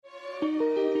Welcome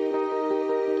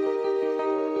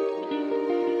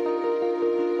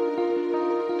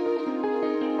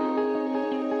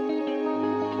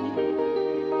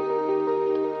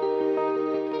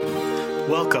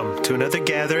to another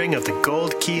gathering of the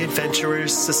Gold Key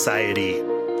Adventurers Society.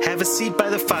 Have a seat by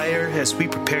the fire as we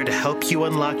prepare to help you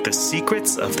unlock the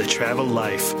secrets of the travel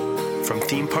life. From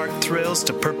theme park thrills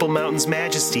to Purple Mountain's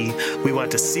majesty, we want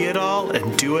to see it all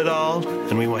and do it all,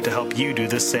 and we want to help you do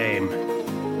the same.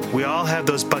 We all have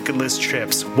those bucket list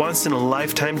trips,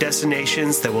 once-in-a-lifetime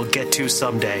destinations that we'll get to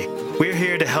someday. We're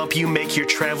here to help you make your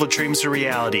travel dreams a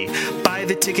reality. Buy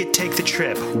the ticket, take the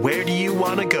trip. Where do you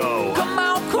want to go? Come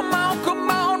on, come on, come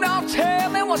on, now tell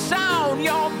me what's on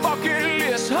your bucket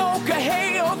list. Okay,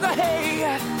 hey, okay,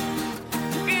 hey.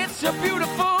 It's a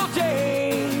beautiful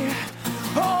day.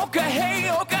 Okay, hey,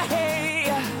 okay,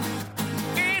 hey.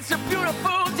 It's a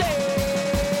beautiful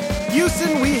day.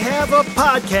 Houston, we have a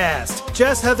podcast.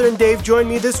 Jess, Heather, and Dave join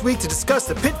me this week to discuss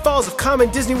the pitfalls of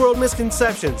common Disney World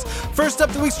misconceptions. First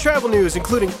up, the week's travel news,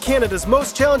 including Canada's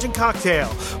most challenging cocktail.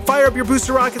 Fire up your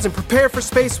booster rockets and prepare for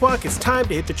spacewalk. It's time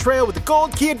to hit the trail with the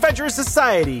Gold Key Adventurers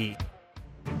Society.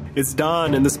 It's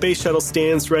dawn, and the space shuttle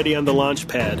stands ready on the launch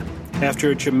pad. After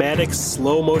a dramatic,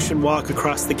 slow-motion walk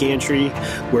across the gantry,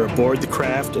 we're aboard the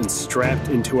craft and strapped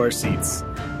into our seats.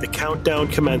 The countdown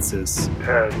commences,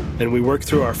 and we work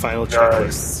through our final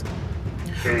checklists.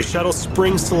 The shuttle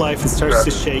springs to life and starts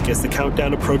to shake as the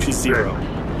countdown approaches 0.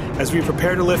 As we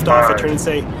prepare to lift off, I turn and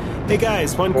say, "Hey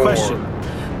guys, one question.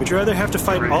 Would you rather have to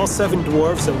fight all 7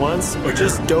 dwarves at once, or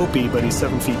just Dopey, but he's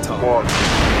 7 feet tall?"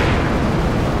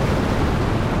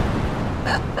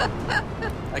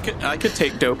 I could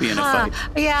take Dopey in a fight.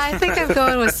 Yeah, I think I'm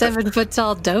going with 7 foot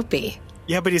tall Dopey.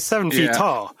 Yeah, but he's 7 feet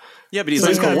tall. Yeah, but he's So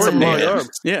he's got some long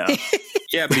arms. Yeah.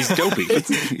 Yeah, but he's Dopey.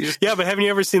 Yeah, but haven't you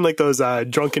ever seen like those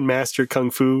Drunken Master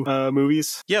Kung Fu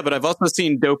movies? Yeah, but I've also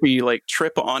seen Dopey like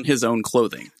trip on his own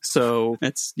clothing. So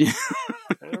it's I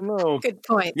don't know. Good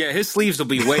point. Yeah, his sleeves will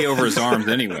be way over his arms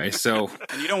anyway, so...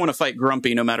 And you don't want to fight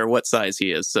Grumpy no matter what size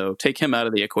he is, so take him out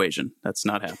of the equation. That's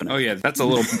not happening. Oh yeah, that's a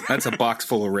box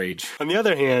full of rage. On the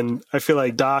other hand, I feel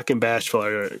like Doc and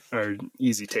Bashful are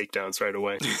easy takedowns right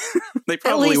away. They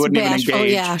probably wouldn't even Bashful,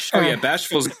 engage. yeah, sure. Oh yeah,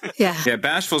 Bashful's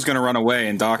going to run away,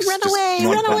 and Doc's Run just away,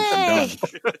 one run punch away.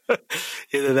 and done.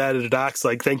 Either that or Doc's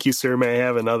like, "Thank you, sir, may I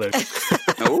have another?"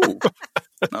 Oh.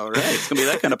 All right. It's going to be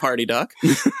that kind of party, Doc.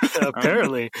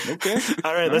 Apparently. Okay.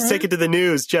 All right, let's take it to the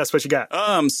news. Jess, what you got?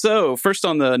 So first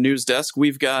on the news desk,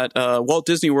 we've got Walt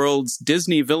Disney World's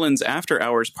Disney Villains After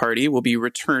Hours Party will be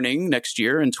returning next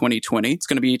year in 2020. It's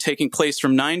going to be taking place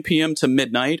from 9 p.m. to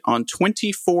midnight on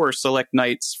 24 select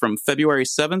nights from February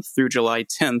 7th through July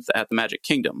 10th at the Magic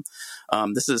Kingdom.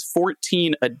 This is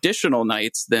 14 additional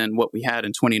nights than what we had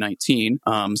in 2019.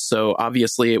 So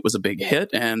obviously it was a big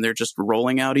hit, and they're just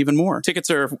rolling out even more. Tickets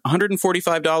are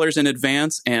 $145 in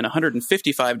advance and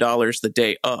 $155 the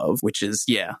day of, which is,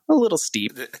 a little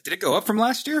steep. Did it go up from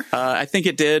last year? I think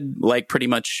it did. Like pretty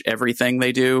much everything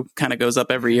they do kind of goes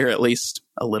up every year, at least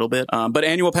a little bit. But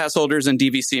annual pass holders and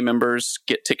DVC members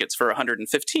get tickets for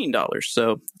 $115.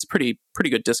 So it's a pretty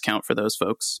good discount for those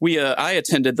folks. I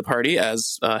attended the party,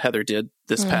 as Heather did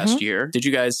this past year. Did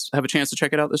you guys have a chance to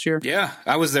check it out this year? Yeah,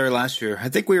 I was there last year. I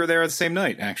think we were there the same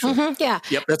night, actually. Yeah.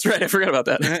 Yep, that's right. I forgot about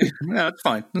that. No, that's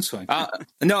fine. That's fine.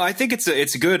 No, I think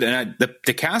it's good, and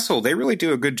the castle, they really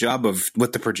do a good job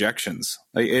with the projections.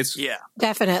 It's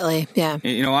Definitely. Yeah.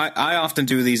 You know, I often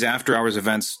do these after hours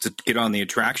events to get on the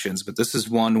attractions, but this is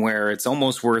one where it's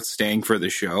almost worth staying for the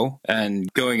show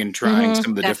and going and trying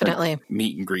some of the different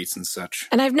meet and greets and such.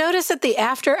 And I've noticed that the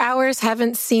after hours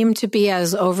haven't seemed to be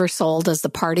as oversold as the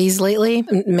parties lately.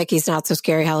 Mickey's Not So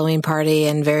Scary Halloween Party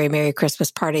and Very Merry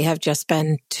Christmas Party have just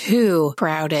been too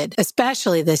crowded,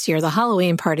 especially this year. The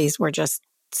Halloween parties were just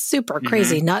super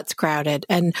crazy nuts crowded.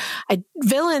 And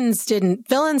Villains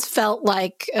felt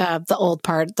like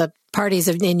the parties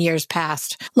in years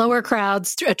past. Lower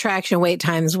crowds, attraction wait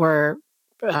times were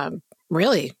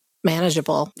really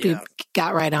manageable. Yeah. We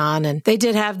got right on, and they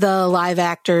did have the live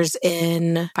actors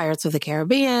in Pirates of the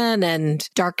Caribbean and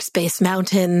Dark Space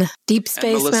Mountain, Deep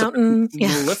Space Mountain.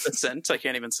 Maleficent. I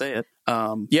can't even say it.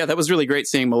 That was really great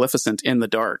seeing Maleficent in the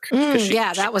dark. She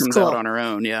that was comes cool. out on her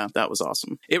own. Yeah, that was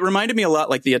awesome. It reminded me a lot,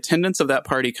 like the attendance of that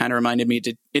party kind of reminded me,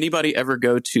 did anybody ever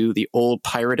go to the old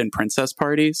Pirate and Princess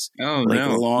parties? Oh, like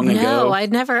no. long ago? No,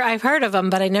 I've heard of them,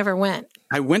 but I never went.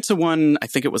 I went to one, I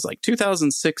think it was like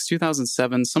 2006,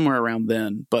 2007, somewhere around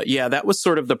then. But yeah, that was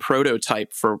sort of the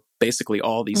prototype for basically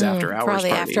all these after hours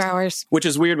parties. After hours. Which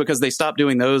is weird because they stopped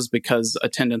doing those because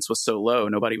attendance was so low.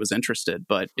 Nobody was interested,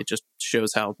 but it just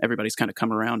shows how everybody's kind of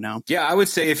come around now. Yeah, I would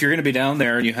say if you're going to be down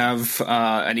there and you have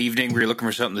an evening where you're looking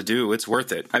for something to do, it's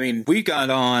worth it. I mean, we got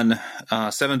on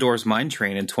Seven Dwarfs Mine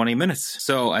Train in 20 minutes.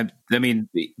 So, I mean,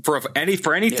 for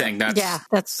anything,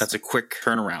 that's a quick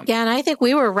turnaround. Yeah, and I think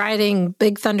we were riding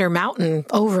Big Thunder Mountain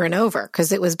over and over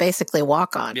because it was basically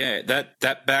walk-on. Yeah,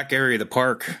 that back area of the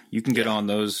park, you can get on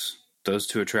those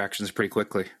two attractions pretty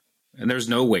quickly. And there's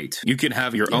no wait. You can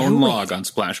have your own log on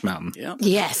Splash Mountain. Yeah.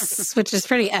 Yes, which is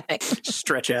pretty epic.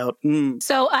 Stretch out.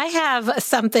 So I have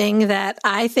something that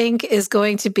I think is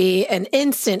going to be an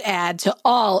instant add to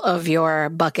all of your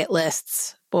bucket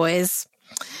lists, boys.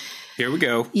 Here we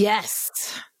go.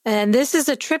 Yes. And this is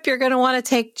a trip you're going to want to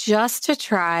take just to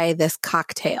try this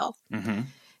cocktail. Mm-hmm.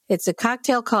 It's a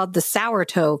cocktail called the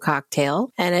Sourdough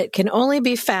Cocktail, and it can only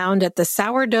be found at the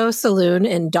Sourdough Saloon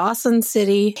in Dawson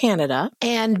City, Canada.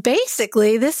 And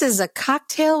basically, this is a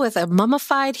cocktail with a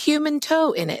mummified human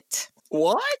toe in it.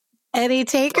 What? Any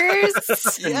takers?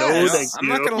 Yes. No, I'm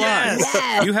not going to lie.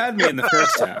 Yes. You had me in the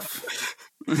first half.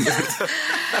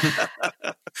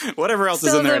 Whatever else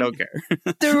is in there, I don't care.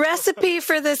 The recipe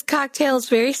for this cocktail is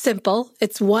very simple.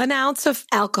 It's 1 ounce of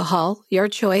alcohol, your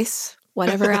choice.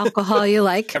 Whatever alcohol you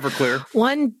like. Everclear.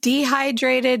 1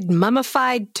 dehydrated,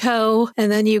 mummified toe,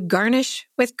 and then you garnish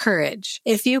with courage.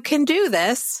 If you can do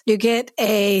this, you get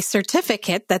a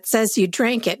certificate that says you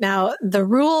drank it. Now, the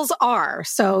rules are,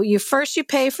 so you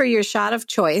pay for your shot of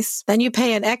choice, then you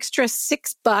pay an extra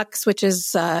 $6, which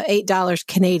is $8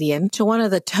 Canadian, to one of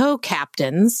the toe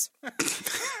captains.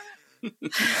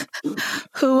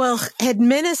 Who will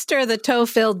administer the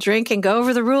toe-filled drink and go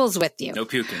over the rules with you. No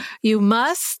puking. You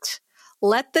must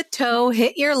let the toe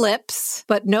hit your lips,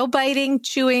 but no biting,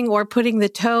 chewing, or putting the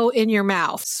toe in your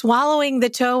mouth. Swallowing the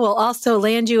toe will also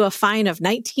land you a fine of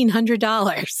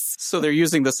 $1,900. So they're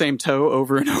using the same toe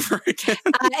over and over again?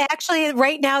 Actually,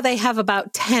 right now they have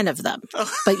about 10 of them.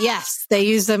 But yes, they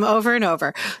use them over and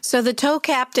over. So the toe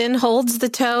captain holds the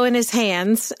toe in his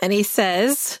hands and he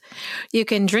says, you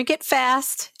can drink it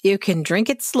fast, you can drink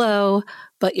it slow,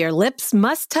 but your lips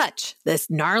must touch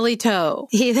this gnarly toe.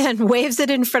 He then waves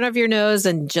it in front of your nose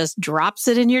and just drops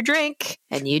it in your drink,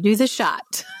 and you do the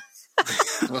shot.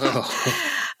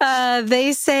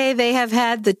 They say they have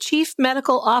had the chief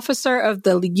medical officer of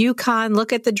the Yukon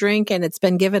look at the drink, and it's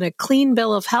been given a clean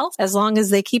bill of health as long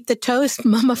as they keep the toes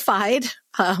mummified,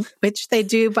 which they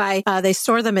do by they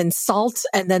store them in salt,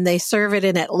 and then they serve it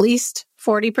in at least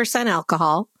 40%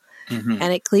 alcohol. Mm-hmm.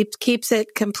 And it keeps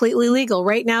it completely legal.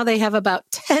 Right now, they have about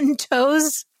 10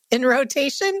 toes in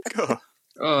rotation.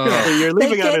 You're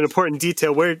leaving out an important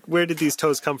detail. Where did these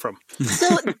toes come from?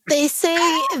 So they say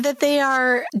that they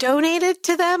are donated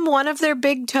to them, one of their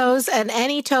big toes, and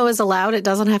any toe is allowed. It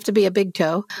doesn't have to be a big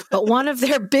toe. But one of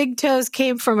their big toes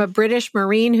came from a British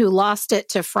Marine who lost it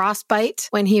to frostbite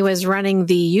when he was running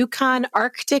the Yukon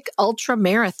Arctic Ultra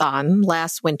Marathon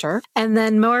last winter. And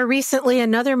then more recently,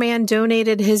 another man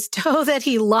donated his toe that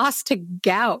he lost to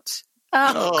gout.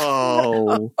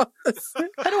 Oh,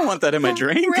 I don't want that in my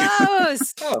drink.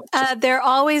 Gross. They're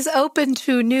always open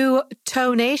to new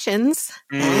donations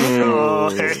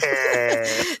to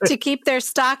keep their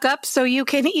stock up. So you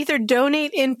can either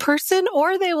donate in person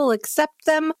or they will accept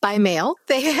them by mail.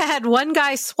 They had one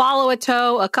guy swallow a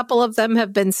toe. A couple of them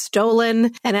have been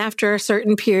stolen. And after a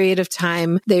certain period of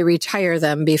time, they retire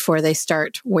them before they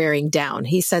start wearing down.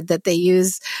 He said that they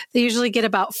usually get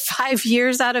about 5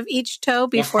 years out of each toe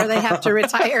before they have to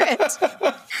retire it.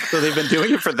 So they've been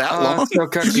doing it for that long?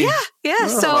 Yeah.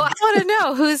 So I want to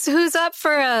know who's up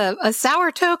for a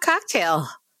sour toe cocktail.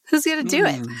 Who's going to do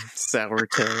it? Sour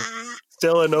toe.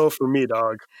 Still a no for me,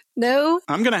 dog. No?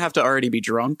 I'm going to have to already be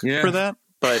drunk for that,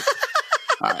 but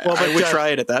I would try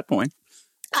it at that point.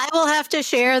 I will have to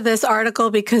share this article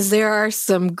because there are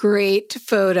some great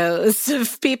photos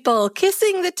of people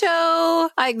kissing the toe.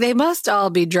 They must all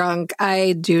be drunk.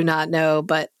 I do not know,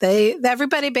 but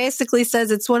everybody basically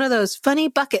says it's one of those funny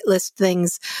bucket list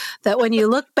things that when you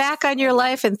look back on your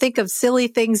life and think of silly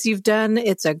things you've done,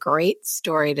 it's a great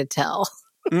story to tell.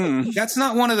 That's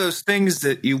not one of those things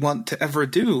that you want to ever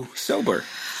do sober.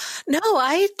 No,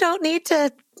 I don't need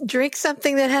to drink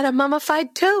something that had a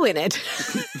mummified toe in it.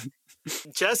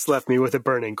 Jess left me with a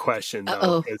burning question,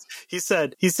 though. He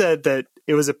said that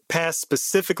it was a pass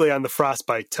specifically on the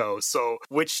frostbite toe. So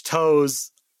which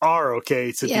toes are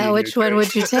okay to be in which your one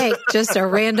drink. would you take? Just a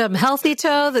random healthy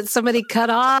toe that somebody cut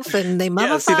off and they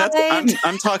mummified?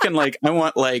 I'm talking like, I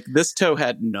want like, this toe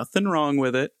had nothing wrong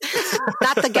with it.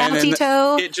 Not the gouty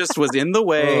toe? It just was in the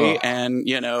way and,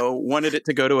 wanted it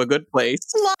to go to a good place.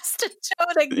 Lost a toe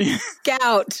to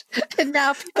gout. And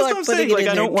now people That's are what I'm putting saying. it Like, in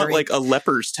I their don't want drink. like a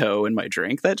leper's toe in my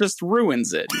drink. That just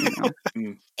ruins it.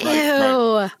 Ew.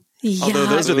 Right. Although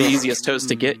those are the Yuck. easiest toes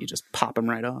to get. You just pop them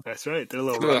right off. That's right. They're a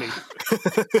little runny.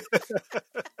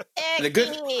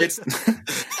 It's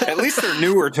at least they're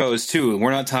newer toes too.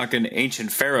 We're not talking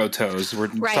ancient pharaoh toes. We're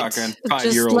Right. talking Just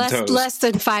 5-year-old toes. less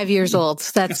than 5 years old.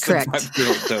 That's correct.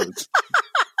 5-year-old toes.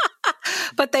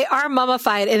 But they are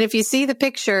mummified. And if you see the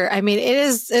picture, I mean,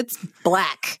 it's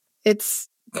black. It's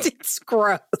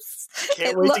gross.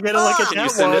 Can't wait to get a look at Can you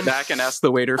that send one. it back and ask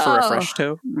the waiter for a fresh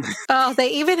toe? Oh, they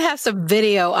even have some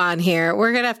video on here.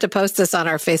 We're going to have to post this on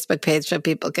our Facebook page so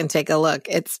people can take a look.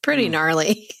 It's pretty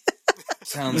gnarly.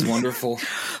 Sounds wonderful.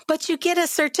 But you get a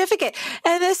certificate.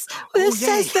 And this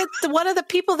says that one of the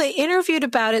people they interviewed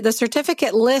about it, the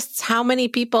certificate lists how many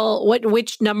people,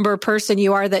 which number person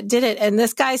you are that did it. And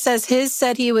this guy says his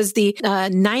said he was the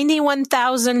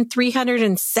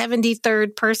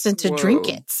 91,373rd person to drink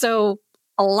it. So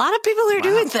a lot of people are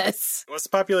doing this. What's the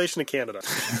population of Canada?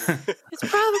 It's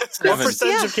probably What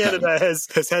percentage of Canada has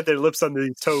had their lips on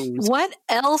these toes? What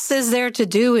else is there to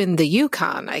do in the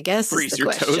Yukon, I guess, Freeze is the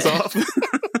your question. toes off.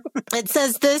 It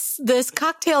says this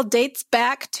cocktail dates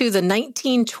back to the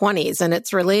 1920s, and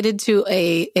it's related to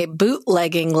a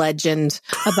bootlegging legend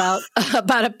about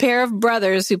a pair of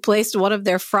brothers who placed one of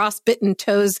their frostbitten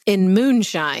toes in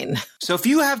moonshine. So if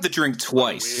you have the drink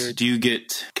twice, do you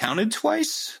get counted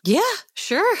twice? Yeah,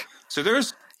 sure. So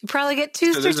there's You probably get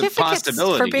two So there's a certificates for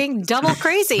possibility. being double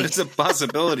crazy. there's a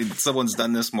possibility that someone's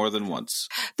done this more than once.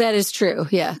 That is true.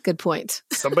 Yeah, good point.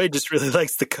 Somebody just really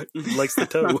likes the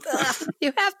toe. Ugh,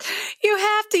 you have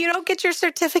to. You don't get your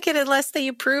certificate unless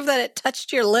you prove that it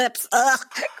touched your lips. Ugh,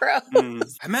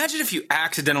 gross. Imagine if you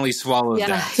accidentally swallowed Yeah,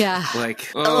 that. yeah. Like,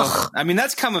 I mean,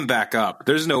 that's coming back up.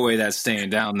 There's no way that's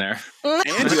staying down there.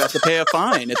 And you have to pay a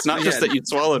fine. It's not just that you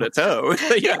swallowed a toe.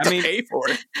 You have to pay for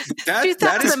it. That is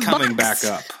 $2,000 coming back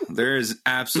up. There is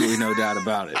absolutely no doubt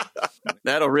about it.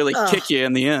 That'll really kick you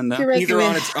in the end. Huh? You're making Either me-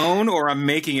 on its own or I'm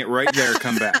making it right there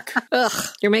come back. Ugh,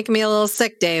 you're making me a little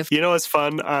sick, Dave. You know what's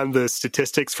fun? On the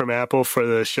statistics from Apple for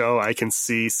the show, I can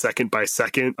see second by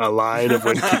second a line of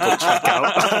when people check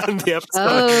out on the episode.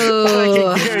 Oh. I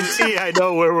can guarantee I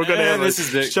know where we're going to have this is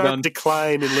a the- sharp done.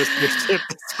 decline in listenership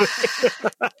this week.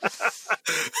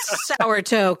 Sour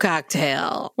toe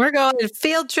cocktail. We're going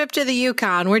field trip to the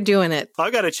Yukon. We're doing it. I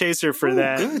got a chaser for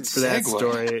that good that segue.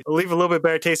 story. I'll leave a little bit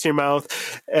better taste in your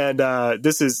mouth. And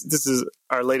this is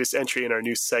our latest entry in our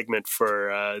new segment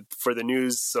for the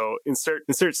news. So insert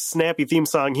snappy theme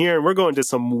song here, and we're going to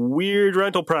some weird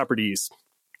rental properties.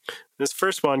 This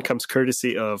first one comes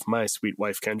courtesy of my sweet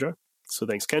wife Kendra. So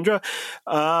thanks, Kendra.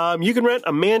 You can rent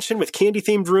a mansion with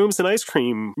candy-themed rooms and ice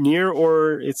cream near,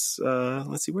 or it's,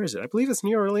 let's see, where is it? I believe it's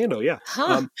near Orlando, yeah.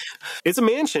 Huh. It's a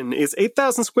mansion. It's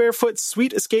 8,000 square foot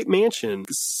Sweet Escape Mansion.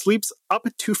 Sleeps up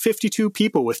to 52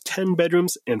 people with 10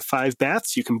 bedrooms and 5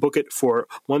 baths. You can book it for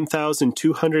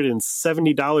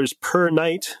 $1,270 per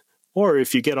night. Or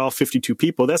if you get all 52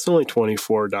 people, that's only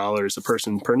 $24 a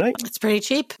person per night. It's pretty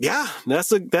cheap. Yeah,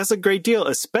 that's a great deal,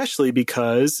 especially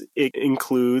because it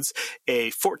includes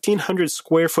a 1,400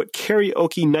 square foot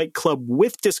karaoke nightclub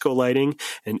with disco lighting,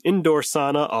 an indoor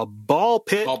sauna, a ball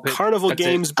pit, carnival That's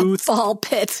games it. booth, Ball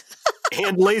pit.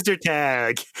 and laser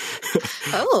tag.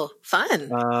 Oh,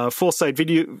 fun.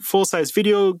 Full-size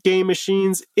video game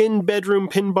machines, in-bedroom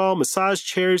pinball, massage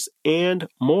chairs, and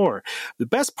more. The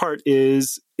best part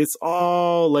is it's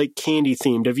all like candy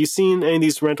themed. Have you seen any of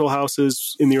these rental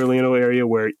houses in the Orlando area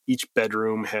where each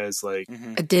bedroom has like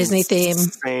A Disney theme.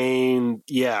 insane?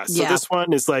 Yeah. So Yeah. this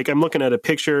one is like, I'm looking at a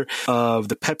picture of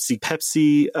the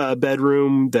Pepsi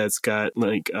bedroom that's got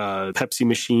like a Pepsi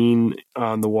machine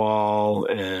on the wall,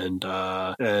 and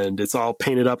it's all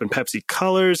painted up in Pepsi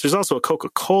colors. There's also a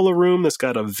Coca-Cola room that's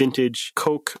got a vintage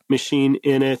Coke machine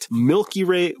in it. Milky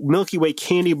Way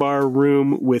candy bar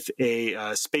room with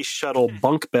a space shuttle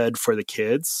bunk bed for the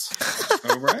kids.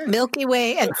 All right. Milky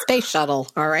Way and Space Shuttle.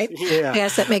 All right. Yeah. I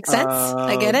guess that makes sense.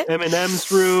 I get it.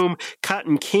 M&M's room,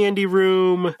 cotton candy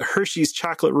room, Hershey's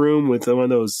chocolate room with one of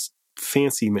those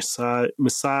fancy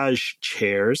massage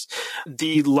chairs.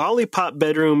 The lollipop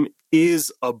bedroom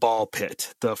is a ball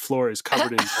pit. The floor is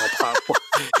covered in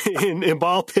in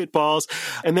ball pit balls.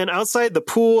 And then outside the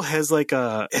pool has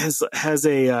so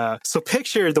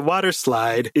picture the water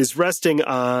slide is resting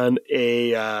on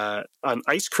on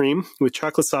ice cream with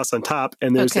chocolate sauce on top.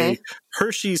 And there's a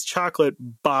Hershey's chocolate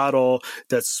bottle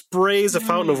that sprays a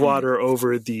fountain of water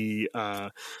over the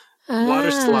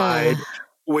water slide,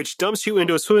 which dumps you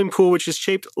into a swimming pool, which is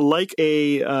shaped like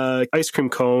a ice cream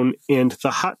cone, and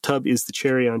the hot tub is the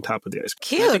cherry on top of the ice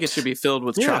cream. Cute. I think it should be filled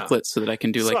with chocolate so that I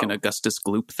can do like an Augustus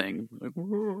Gloop thing. But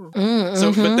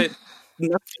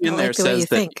nothing in there says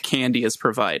that candy is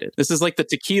provided. This is like the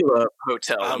tequila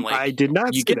hotel. I did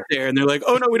not. You get there and they're like,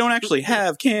 "Oh no, we don't actually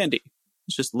have candy.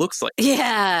 It just looks like."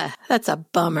 Yeah, that's a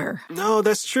bummer. No,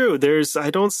 that's true. I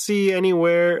don't see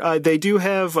anywhere. They do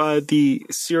have the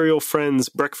Cereal Friends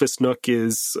breakfast nook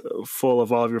is full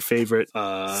of all of your favorite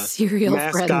Cereal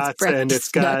mascots, Friends and it's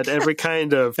got every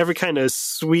kind of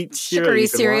sweet sugary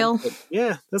cereal.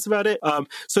 Yeah, that's about it.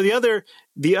 So the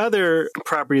other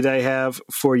property that I have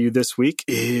for you this week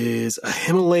is a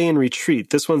Himalayan retreat.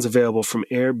 This one's available from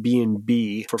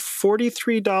Airbnb for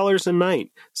 $43 a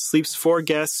night. Sleeps 4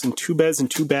 guests in 2 beds and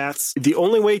 2 baths. The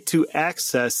only way to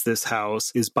access this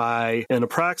house is by an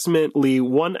approximately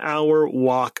 1 hour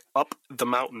walk up the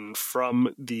mountain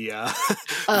from the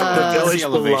village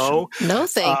below. No,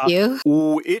 thank you.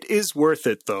 Ooh, it is worth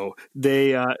it, though.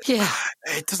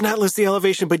 It does not list the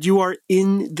elevation, but you are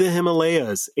in the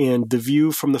Himalayas, and the view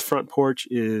from the front porch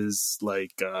is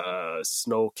like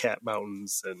snow-capped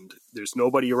mountains, and there's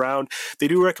nobody around. They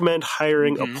do recommend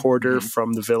hiring a porter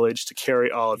from the village to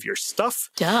carry all of your stuff.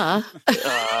 Duh.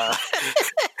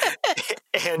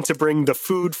 And to bring the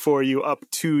food for you up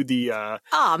to the...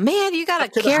 oh, man, you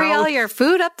got to carry all your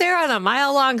food up there on a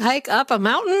mile-long hike up a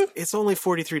mountain? It's only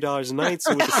 $43 a night,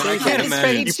 so with the I can't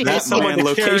imagine you pay someone to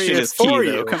location carry is it for key,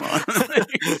 you. though. Come on.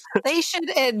 They should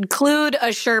include a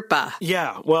Sherpa.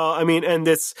 Yeah, well, I mean, and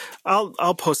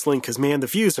I'll post a link because, man, the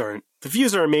views are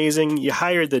amazing. You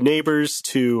hire the neighbors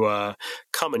to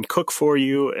come and cook for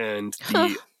you, and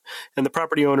the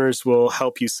property owners will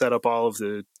help you set up all of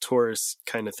the tourist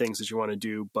kind of things that you want to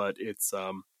do. But it's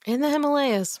in the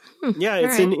Himalayas.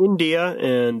 It's in India,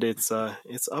 and it's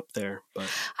up there. But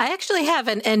I actually have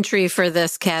an entry for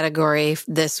this category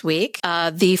this week.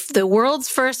 The world's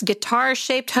first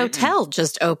guitar-shaped hotel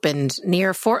just opened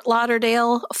near Fort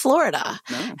Lauderdale, Florida.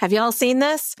 No. Have y'all seen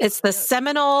this? It's the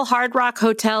Seminole Hard Rock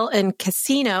Hotel and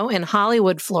Casino in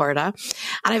Hollywood, Florida.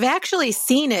 And I've actually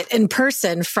seen it in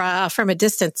person from a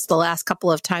distance the last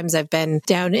couple of times I've been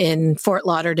down in Fort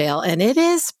Lauderdale, and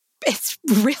it's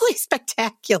really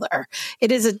spectacular.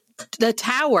 The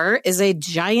tower is a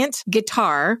giant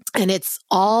guitar, and it's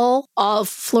all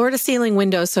floor to ceiling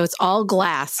windows, so it's all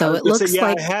glass. So it looks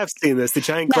like I have seen this, the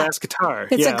giant glass guitar.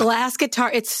 It's a glass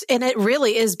guitar. And it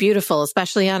really is beautiful,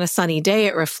 especially on a sunny day.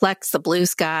 It reflects the blue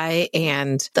sky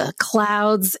and the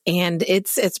clouds, and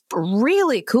it's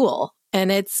really cool. And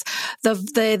it's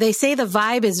they say the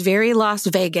vibe is very Las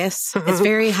Vegas. It's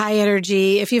very high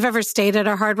energy. If you've ever stayed at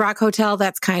a Hard Rock hotel,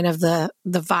 that's kind of the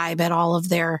vibe at all of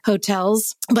their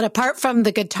hotels. But apart from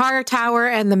the guitar tower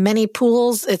and the many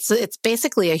pools, it's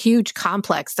basically a huge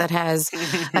complex that has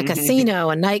a casino,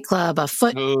 a nightclub, a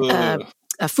food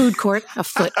court. I'm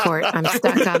stuck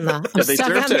on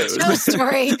the show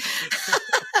story.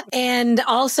 And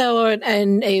also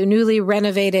a newly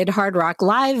renovated Hard Rock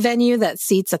Live venue that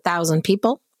seats 1,000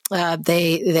 people. The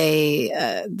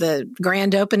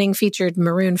grand opening featured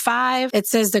Maroon 5. It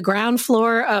says the ground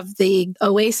floor of the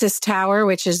Oasis Tower,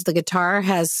 which is the guitar,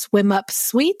 has swim up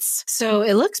suites. So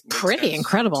it looks pretty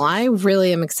incredible. I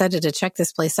really am excited to check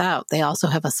this place out. They also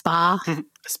have a spa.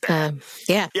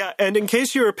 Yeah. And in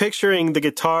case you were picturing the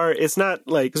guitar, it's not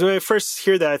like, because when I first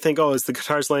hear that, I think, is the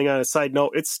guitar's laying on its side? No,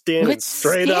 it's standing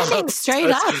straight up.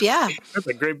 Yeah. That's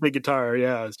a great big guitar.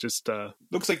 Yeah, it's just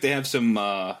looks like they have some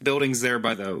buildings there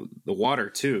by the water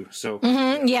too. So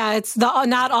yeah, it's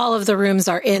not all of the rooms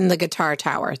are in the guitar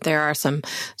tower. There are some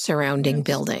surrounding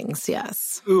buildings.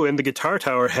 Yes. Ooh, and the guitar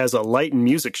tower has a light and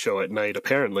music show at night.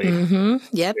 Apparently.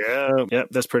 Yep. Yeah.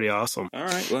 That's pretty awesome. All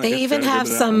right. Well, they even have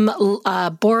some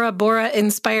Bora Bora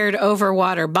inspired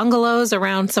overwater bungalows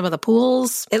around some of the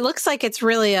pools. It looks like it's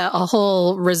really a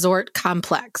whole resort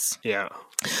complex. Yeah.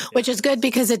 Which is good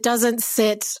because it doesn't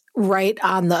sit right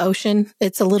on the ocean.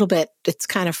 It's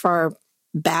kind of far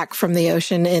back from the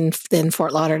ocean in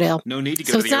Fort Lauderdale. No need to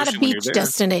go So to it's the not ocean a when you're beach there.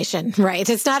 destination, right?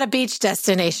 It's not a beach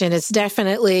destination. It's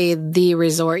definitely the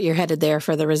resort. You're headed there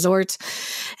for the resort.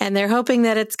 And they're hoping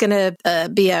that it's going to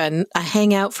be a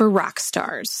hangout for rock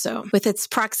stars. So with its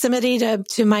proximity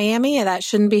to Miami, that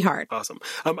shouldn't be hard. Awesome.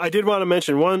 I did want to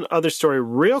mention one other story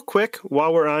real quick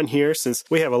while we're on here, since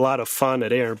we have a lot of fun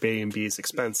at Airbnb's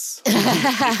expense.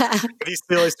 These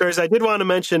silly stories. I did want to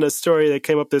mention a story that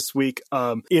came up this week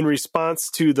in response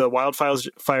to the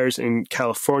wildfires in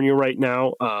California right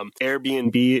now.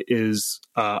 Airbnb is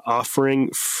offering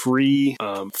free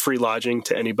lodging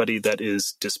to anybody that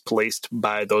is displaced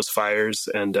by those fires,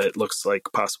 and it looks like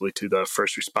possibly to the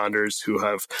first responders who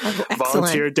have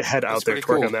volunteered to head out there to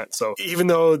work on that. So even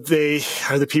though they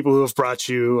are the people who have brought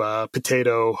you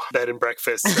potato bed and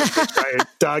breakfast and the giant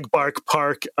dog bark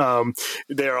park,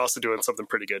 they are also doing something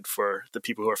pretty good for the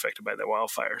people who are affected by that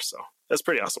wildfire. So that's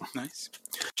pretty awesome. Nice.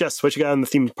 Jess, what you got on the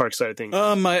theme park side of things?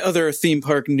 My other theme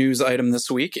park news item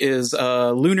this week is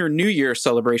Lunar New Year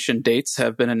celebration dates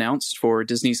have been announced for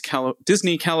Disney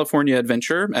California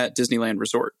Adventure at Disneyland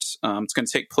Resort. It's going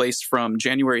to take place from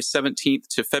January 17th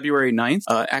to February 9th.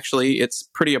 Actually, it's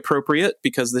pretty appropriate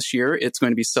because this year it's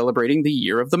going to be celebrating the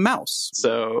Year of the Mouse.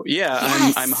 So yeah,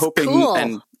 Yes, I'm hoping, cool.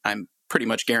 and I'm pretty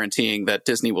much guaranteeing that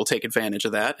Disney will take advantage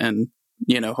of that and,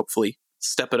 hopefully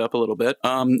step it up a little bit.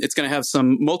 It's going to have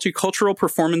some multicultural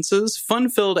performances,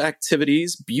 fun-filled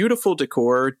activities, beautiful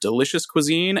decor, delicious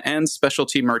cuisine, and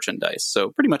specialty merchandise.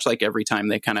 So pretty much like every time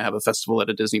they kind of have a festival at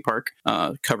a Disney park,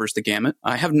 covers the gamut.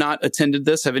 I have not attended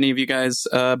this. Have any of you guys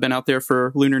been out there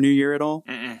for Lunar New Year at all?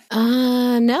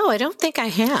 No, I don't think I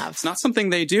have. It's not something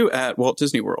they do at Walt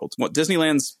Disney World.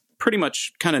 Disneyland's pretty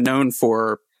much kind of known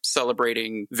for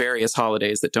celebrating various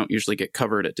holidays that don't usually get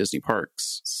covered at Disney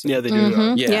parks. So, Yeah, they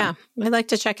do. Yeah, I'd like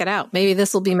to check it out. Maybe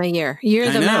this will be my year. Year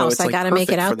of the Mouse. I got to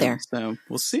make it out there. So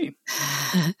we'll see.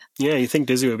 Yeah, you think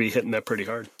Disney would be hitting that pretty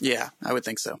hard. Yeah, I would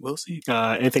think so. We'll see.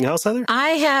 Anything else, Heather? I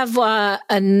have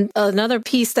another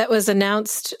piece that was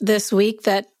announced this week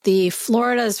that the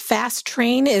Florida's Fast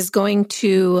Train is going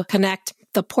to connect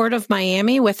the Port of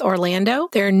Miami with Orlando.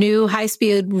 Their new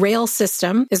high-speed rail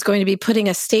system is going to be putting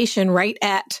a station right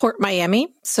at Port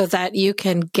Miami so that you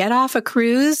can get off a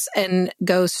cruise and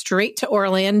go straight to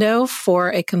Orlando for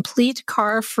a complete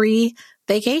car-free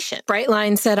vacation.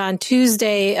 Brightline said on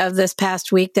Tuesday of this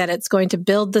past week that it's going to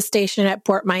build the station at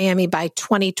Port Miami by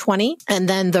 2020. And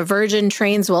then the Virgin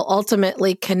trains will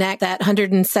ultimately connect that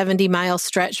 170-mile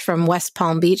stretch from West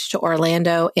Palm Beach to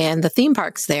Orlando and the theme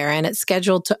parks there. And it's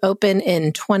scheduled to open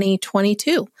in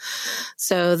 2022.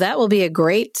 So that will be a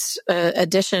great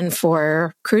addition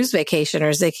for cruise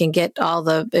vacationers. They can get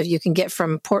if you can get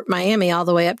from Port Miami all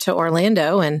the way up to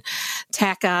Orlando and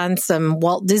tack on some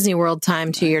Walt Disney World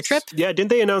time to your trip. Yeah, didn't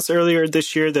they announce earlier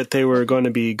this year that they were going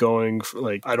to be going,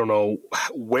 I don't know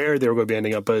where they were going to be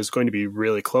ending up, but it's going to be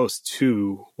really close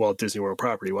to Walt Disney World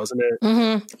property, wasn't it?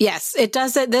 Mm-hmm. Yes, it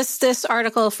does. This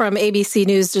article from ABC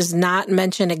News does not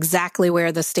mention exactly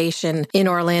where the station in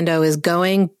Orlando is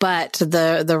going, but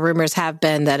the rumors have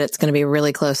been that it's going to be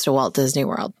really close to Walt Disney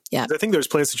World. Yeah. I think there's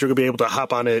plans that you're going to be able to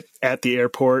hop on it at the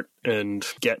airport and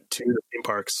get to the theme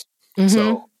parks. Mm-hmm.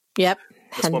 So, yep.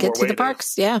 And get to the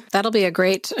parks. Yeah, that'll be a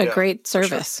great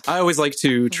service. Sure. I always like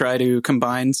to try to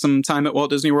combine some time at Walt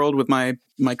Disney World with my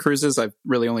cruises. I've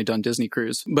really only done Disney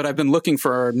cruise, but I've been looking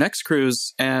for our next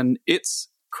cruise, and it's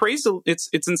crazy. It's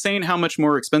insane how much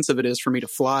more expensive it is for me to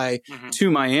fly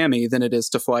to Miami than it is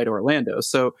to fly to Orlando.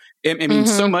 So I mean,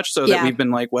 so much so that we've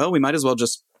been like, well, we might as well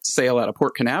just sail out of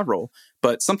Port Canaveral.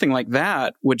 But something like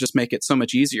that would just make it so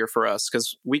much easier for us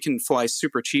because we can fly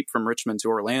super cheap from Richmond to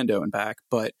Orlando and back.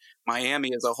 But Miami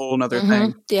is a whole nother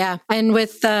thing. Yeah. And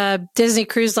with Disney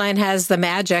Cruise Line has the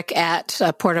Magic at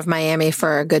Port of Miami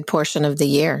for a good portion of the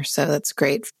year. So that's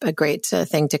a great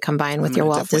thing to combine with your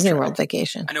Walt Disney World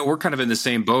vacation. I know we're kind of in the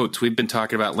same boat. We've been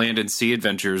talking about land and sea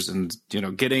adventures and,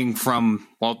 getting from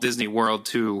Walt Disney World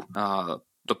to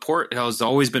the port has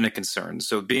always been a concern.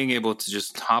 So being able to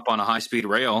just hop on a high-speed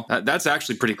rail, that's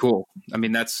actually pretty cool. I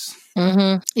mean, that's...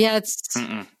 Yeah,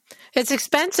 it's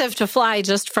expensive to fly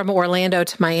just from Orlando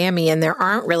to Miami, and there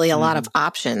aren't really a lot of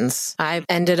options. I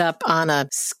ended up on a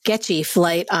sketchy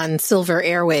flight on Silver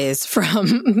Airways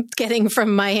from getting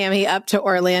from Miami up to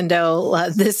Orlando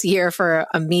this year for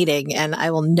a meeting, and I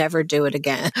will never do it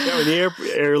again. Yeah, when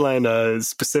the airline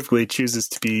specifically chooses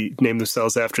to name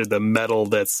themselves after the medal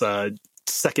that's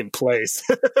second place.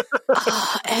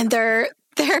 And they're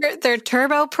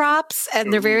turboprops,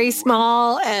 and they're very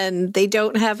small, and they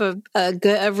don't have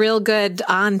a real good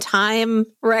on time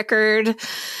record,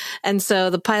 and so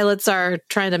the pilots are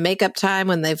trying to make up time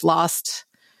when they've lost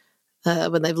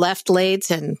when they've left late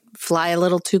and fly a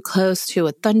little too close to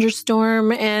a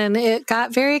thunderstorm, and it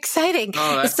got very exciting.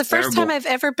 Oh, it's the first time I've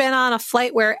ever been on a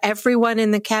flight where everyone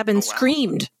in the cabin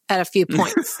screamed at a few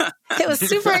points. It was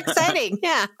super exciting.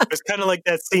 Yeah. It's kind of like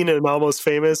that scene in Almost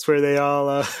Famous where they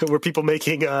all were people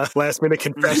making last minute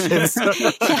confessions.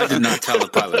 I did not tell the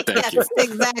pilot. Thank you.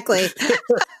 Exactly.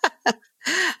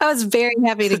 I was very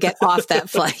happy to get off that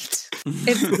flight.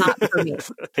 It's not for me.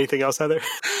 Anything else, Heather?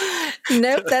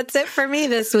 Nope, that's it for me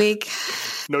this week.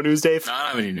 No news, Dave? I don't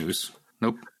have any news.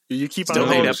 Nope. You keep Still on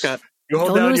hate hold. Epcot. You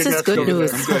hold No down news your is desk good over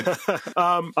news. there.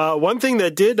 One thing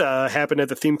that did happen at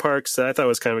the theme parks that I thought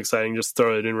was kind of exciting, just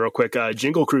throw it in real quick.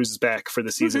 Jingle Cruise is back for the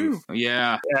season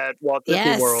Yeah. at Walt Disney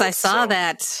Yes, World. I saw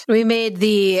that. We made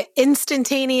the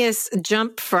instantaneous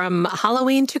jump from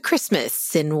Halloween to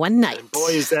Christmas in one night. Boy,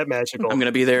 is that magical. I'm going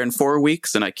to be there in 4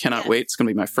 weeks, and I cannot wait. It's going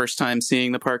to be my first time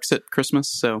seeing the parks at Christmas,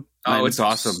 so I'm it's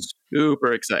awesome.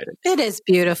 super excited. It is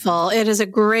beautiful. It is a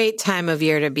great time of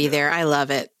year to be there. I love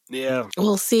it. Yeah.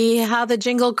 We'll see how the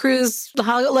Jingle Cruise,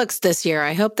 how it looks this year.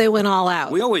 I hope they went all out.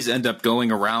 We always end up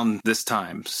going around this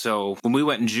time. So when we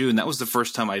went in June, that was the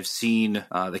first time I've seen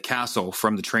the castle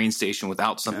from the train station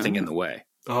without something in the way.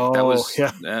 Oh, That was,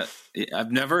 yeah.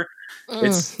 I've never,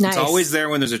 nice. it's always there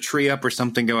when there's a tree up or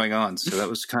something going on. So that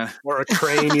was kind of Or a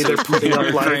crane either putting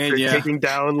up lights crane, or yeah. taking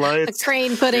down A lights.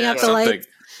 crane putting up the something. light.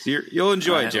 You'll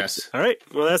enjoy it, Jess. All right.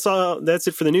 Well, that's all. That's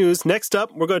it for the news. Next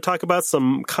up, we're going to talk about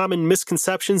some common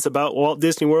misconceptions about Walt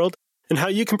Disney World and how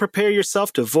you can prepare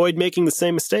yourself to avoid making the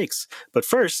same mistakes. But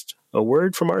first, a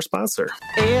word from our sponsor.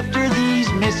 After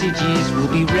these messages,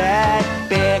 we'll be right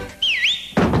back.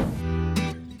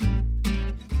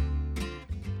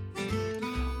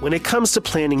 When it comes to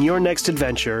planning your next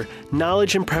adventure,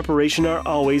 knowledge and preparation are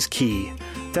always key.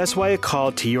 That's why a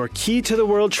call to your Key to the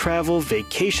World Travel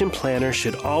Vacation Planner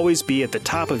should always be at the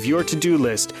top of your to-do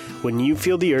list when you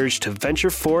feel the urge to venture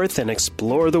forth and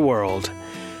explore the world.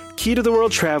 Key to the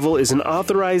World Travel is an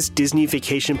authorized Disney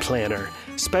vacation planner,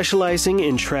 specializing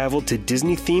in travel to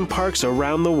Disney theme parks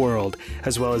around the world,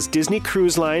 as well as Disney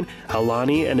Cruise Line,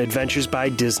 Aulani, and Adventures by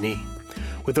Disney.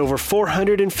 With over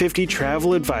 450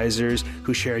 travel advisors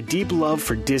who share a deep love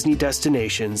for Disney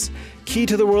destinations, Key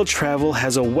to the World Travel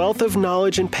has a wealth of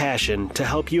knowledge and passion to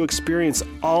help you experience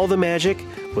all the magic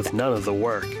with none of the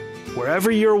work. Wherever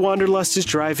your wanderlust is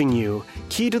driving you,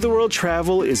 Key to the World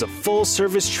Travel is a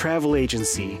full-service travel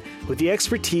agency with the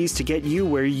expertise to get you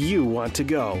where you want to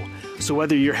go. So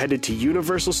whether you're headed to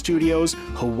Universal Studios,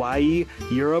 Hawaii,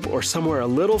 Europe, or somewhere a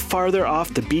little farther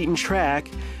off the beaten track,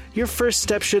 your first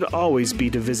step should always be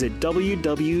to visit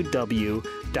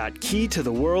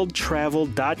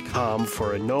www.keytotheworldtravel.com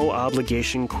for a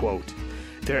no-obligation quote.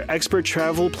 Their expert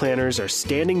travel planners are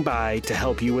standing by to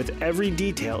help you with every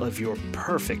detail of your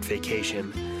perfect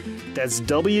vacation. That's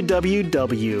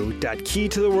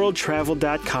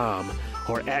www.keytotheworldtravel.com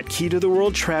or at Key to the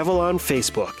World Travel on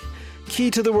Facebook. Key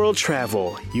to the World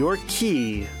Travel, your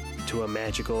key to a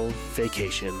magical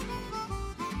vacation.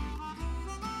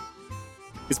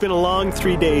 It's been a long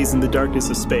 3 days in the darkness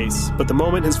of space, but the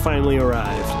moment has finally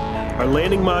arrived. Our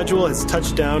landing module has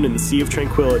touched down in the Sea of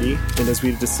Tranquility, and as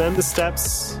we descend the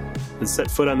steps and set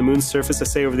foot on the moon's surface, I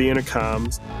say over the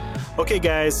intercoms, okay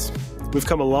guys, we've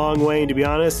come a long way, and to be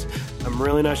honest, I'm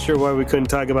really not sure why we couldn't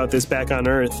talk about this back on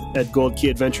Earth at Gold Key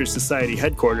Adventure Society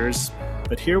headquarters,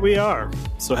 but here we are.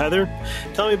 So Heather,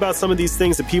 tell me about some of these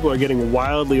things that people are getting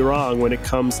wildly wrong when it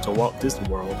comes to Walt Disney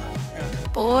World.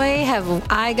 Boy, have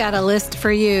I got a list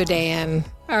for you, Dan.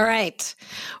 All right.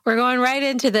 We're going right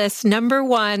into this. Number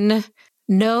one,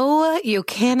 no, you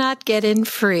cannot get in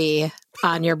free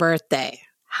on your birthday.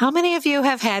 How many of you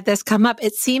have had this come up?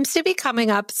 It seems to be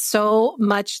coming up so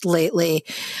much lately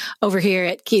over here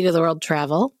at Key to the World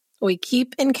Travel. We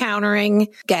keep encountering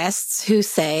guests who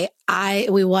say,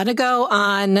 we want to go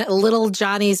on little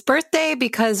Johnny's birthday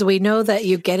because we know that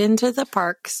you get into the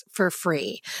parks for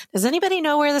free. Does anybody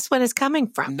know where this one is coming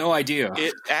from? No idea.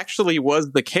 It actually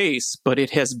was the case, but it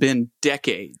has been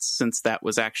decades since that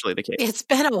was actually the case. It's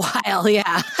been a while,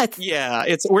 yeah. Yeah,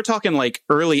 we're talking like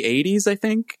early 80s, I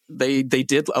think. They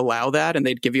did allow that, and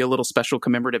they'd give you a little special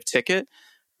commemorative ticket.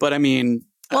 But I mean,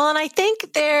 Well, and I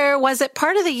think was it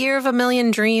part of the Year of a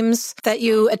Million Dreams that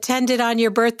you attended on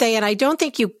your birthday? And I don't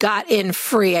think you got in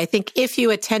free. I think if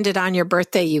you attended on your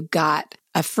birthday, you got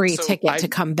a free ticket to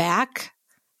come back.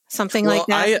 Something like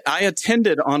that. I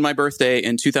attended on my birthday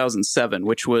in 2007,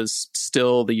 which was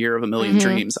still the Year of a Million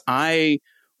Dreams. I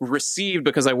received,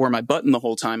 because I wore my button the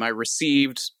whole time,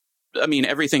 everything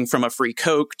from a free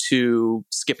Coke to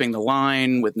skipping the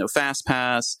line with no fast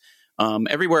pass.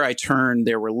 everywhere I turned,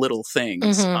 there were little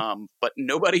things, but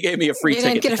nobody gave me a free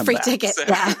ticket. You didn't get a free ticket. So,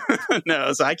 yeah.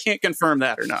 No, so I can't confirm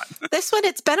that or not. This one,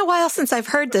 it's been a while since I've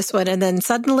heard this one, and then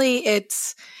suddenly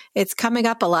it's coming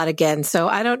up a lot again. So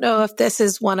I don't know if this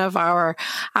is one of our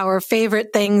favorite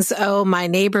things. Oh, my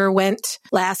neighbor went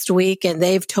last week and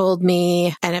they've told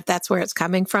me, and if that's where it's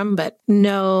coming from, but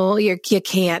no, you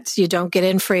can't. You don't get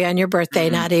in free on your birthday,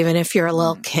 not even if you're a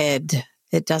little kid.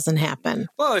 It doesn't happen.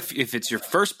 Well, if it's your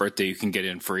first birthday, you can get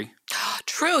in free.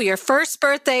 True. Your first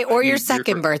birthday or your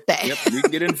second birthday. Yep, you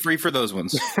can get in free for those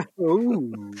ones.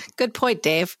 Ooh. Good point,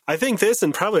 Dave. I think this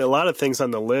and probably a lot of things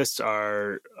on the list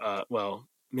are, well,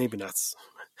 maybe not.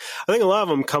 I think a lot of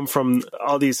them come from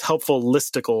all these helpful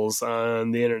listicles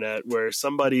on the internet where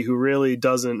somebody who really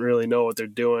doesn't really know what they're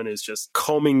doing is just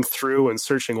combing through and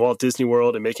searching Walt Disney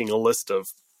World and making a list of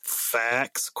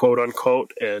facts, quote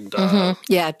unquote, and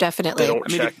yeah, definitely. they don't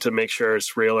check to make sure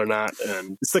it's real or not.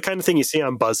 And it's the kind of thing you see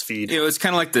on BuzzFeed. It's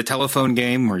kind of like the telephone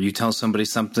game where you tell somebody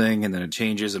something and then it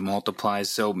changes and multiplies.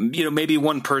 So, maybe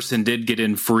one person did get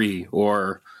in free,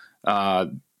 or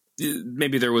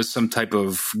maybe there was some type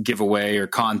of giveaway or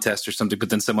contest or something,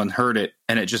 but then someone heard it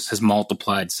and it just has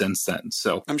multiplied since then.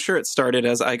 So I'm sure it started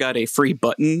as I got a free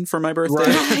button for my birthday.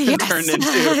 Yes. Turned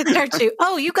into,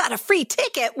 oh, you got a free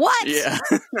ticket. What? yeah,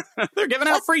 they're giving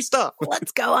out free stuff.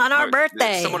 Let's go on our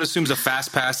birthday. Someone assumes a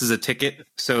fast pass is a ticket.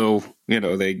 So,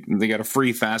 they got a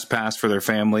free fast pass for their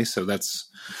family. So that's,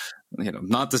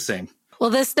 not the same. Well,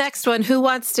 this next one, who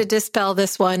wants to dispel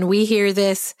this one? We hear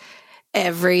this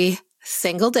every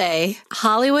single day.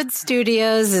 Hollywood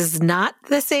Studios is not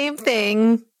the same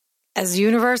thing as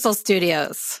Universal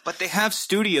Studios. But they have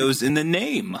studios in the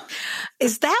name.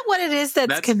 Is that what it is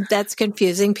that's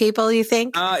confusing people, you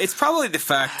think? It's probably the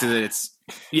fact that it's,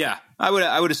 I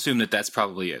would assume that that's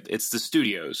probably it. It's the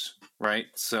studios, right?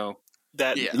 So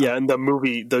that, and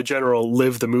the general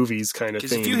live the movies kind of thing.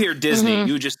 Because if you hear Disney,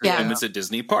 you just assume it's a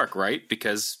Disney park, right?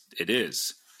 Because it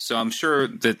is. So I'm sure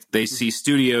that they see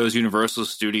studios, Universal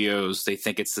Studios, they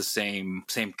think it's the same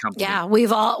company. Yeah,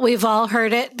 we've all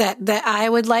heard it that I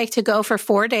would like to go for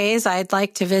 4 days. I'd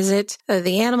like to visit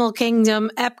the Animal Kingdom,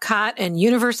 Epcot, and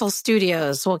Universal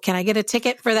Studios. Well, can I get a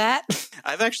ticket for that?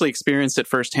 I've actually experienced it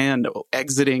firsthand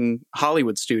exiting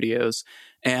Hollywood Studios.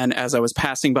 And as I was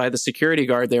passing by the security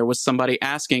guard, there was somebody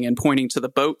asking and pointing to the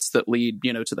boats that lead,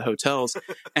 to the hotels,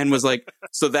 and was like,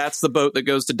 "So that's the boat that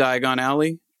goes to Diagon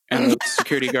Alley?" And the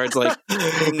security guard's like,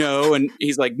 "No." And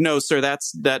he's like, "No, sir,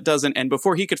 that doesn't." And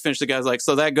before he could finish, the guy's like,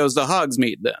 "So that goes to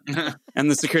Hogsmeade then?"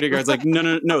 And the security guard's like,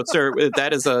 No, sir,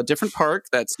 that is a different park.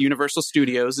 That's Universal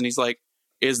Studios." And he's like,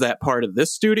 "Is that part of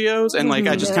this studios?" And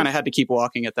I just kind of had to keep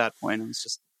walking at that point. And it's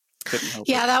just couldn't help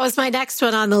it. That was my next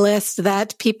one on the list,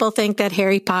 that people think that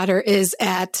Harry Potter is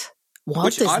at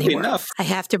Walt Disney World. Enough, I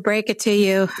have to break it to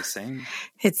you. the same.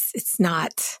 It's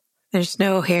not. There's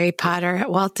no Harry Potter at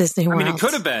Walt Disney World. I mean, it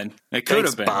could have been. It could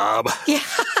have been. Bob. Yeah.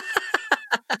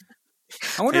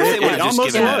 I wonder if they would have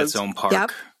just given it its own park,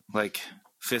 Yep. like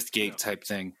Fifth Gate type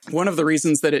thing. One of the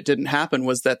reasons that it didn't happen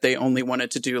was that they only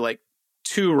wanted to do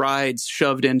 2 rides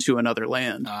shoved into another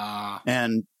land.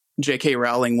 And J.K.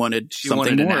 Rowling wanted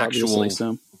something an more, actual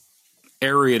obviously,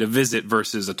 area to visit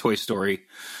versus a Toy Story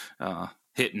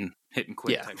hit and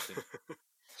quit type thing.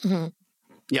 Mm-hmm.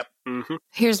 Yep. Mm-hmm.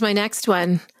 Here's my next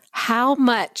one. How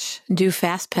much do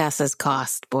fast passes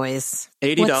cost, boys?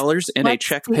 $80 in a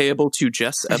check payable to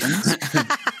Jess Evans.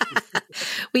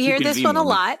 We hear this one a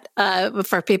lot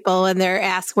for people when they're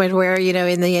asked when we're,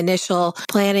 in the initial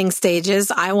planning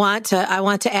stages. I want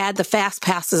to add the fast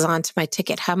passes onto my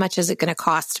ticket. How much is it going to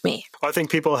cost me? Well, I think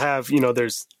people have,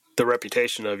 there's the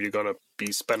reputation of you're going to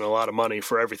be spending a lot of money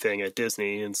for everything at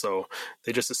Disney. And so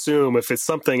they just assume if it's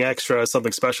something extra,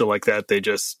 something special like that, they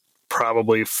just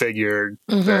probably figured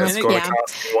that it's going to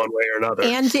cost me one way or another.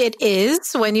 And it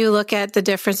is, when you look at the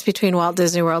difference between Walt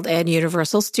Disney World and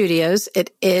Universal Studios,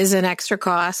 it is an extra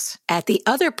cost. At the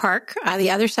other park, on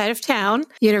the other side of town,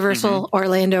 Universal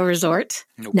Orlando Resort,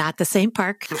 not the same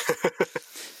park.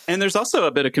 And there's also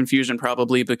a bit of confusion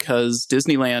probably because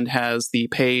Disneyland has the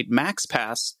paid Max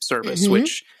Pass service,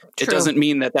 which it doesn't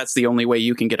mean that that's the only way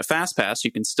you can get a fast pass.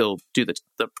 You can still do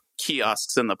the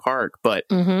kiosks in the park. But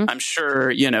I'm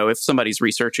sure, if somebody's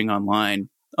researching online,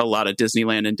 a lot of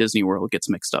Disneyland and Disney World gets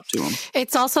mixed up to them.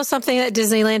 It's also something that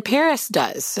Disneyland Paris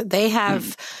does. They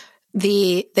have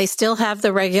they still have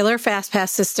the regular fast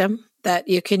pass system that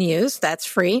you can use. That's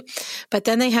free. But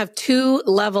then they have 2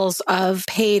 levels of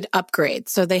paid upgrades.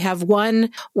 So they have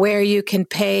one where you can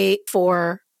pay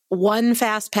for one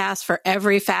fast pass for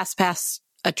every fast pass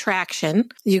attraction.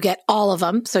 You get all of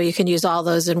them, so you can use all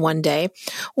those in one day.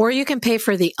 Or you can pay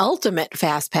for the ultimate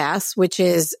Fast Pass, which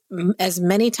is as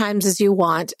many times as you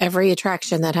want every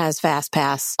attraction that has Fast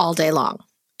Pass all day long.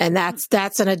 And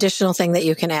that's an additional thing that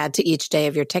you can add to each day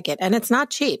of your ticket. And it's not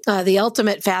cheap. The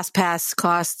ultimate Fast Pass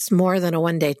costs more than a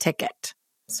one-day ticket.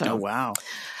 So, Oh, wow.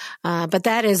 but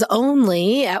that is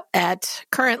currently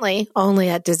only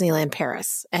at Disneyland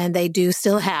Paris. And they do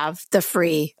still have the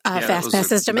free Fast Pass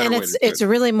system. And it's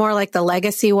really more like the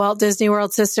legacy Walt Disney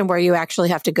World system where you actually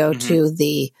have to go to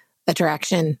the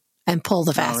attraction and pull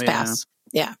the Fast Pass.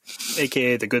 Yeah.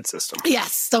 AKA the good system.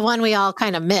 Yes, the one we all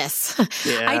kind of miss.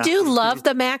 Yeah. I do love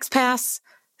the Max Pass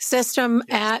system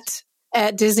at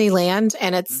Disneyland,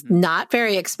 and it's not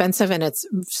very expensive, and it's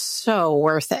so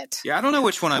worth it. Yeah, I don't know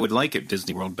which one I would like at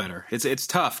Disney World better. It's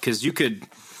tough because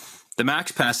the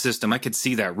Max Pass system, I could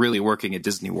see that really working at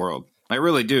Disney World. I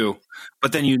really do.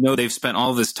 But then they've spent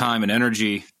all this time and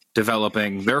energy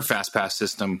developing their Fast Pass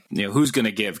system. Who's going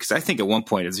to give? Because I think at one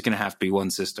point it's going to have to be one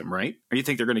system, right? Or you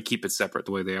think they're going to keep it separate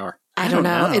the way they are? I don't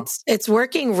know. It's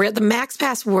working. The Max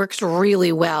Pass works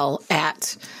really well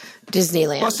at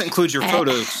Disneyland. Plus, it includes your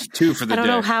photos too for the day. I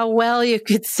don't know how well you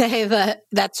could say that.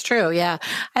 That's true. Yeah.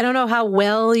 I don't know how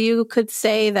well you could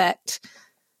say that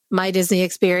my Disney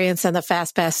experience and the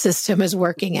Fast Pass system is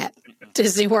working at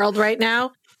Disney World right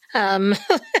now.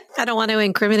 I don't want to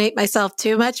incriminate myself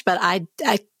too much, but I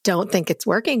don't think it's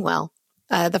working well.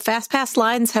 The Fast Pass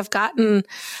lines have gotten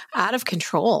out of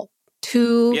control.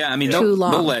 Too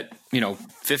long. They'll let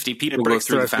 50 people go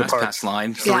through the Fast Pass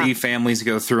line. 3 families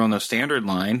go through on the standard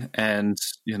line, and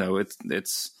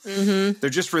it's they're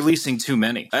just releasing too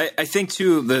many. I think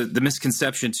too the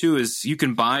misconception too is you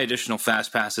can buy additional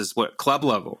Fast Passes club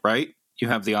level, right? You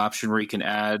have the option where you can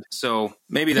add. So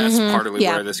maybe that's partly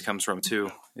where this comes from too.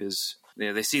 Is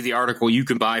they see the article you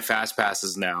can buy Fast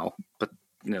Passes now, but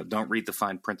don't read the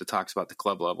fine print that talks about the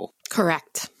club level.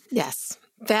 Correct. Yes.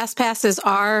 Fast Passes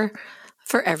are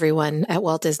for everyone at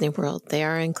Walt Disney World. They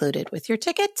are included with your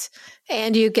ticket,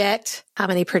 and you get how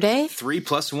many per day? 3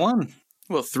 plus 1.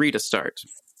 Well, 3 to start.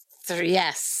 3,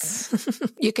 yes.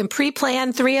 You can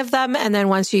pre-plan 3 of them, and then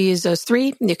once you use those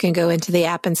 3, you can go into the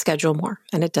app and schedule more,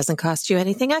 and it doesn't cost you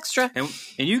anything extra. And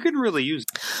you can really use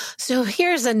it. So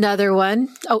here's another one.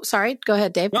 Oh, sorry. Go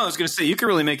ahead, Dave. No, I was going to say, you can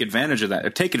really make advantage of that, or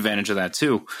take advantage of that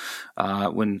too.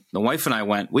 When the wife and I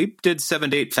went, we did 7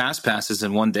 to 8 Fast Passes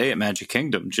in one day at Magic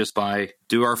Kingdom just by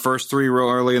do our first 3 real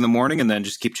early in the morning and then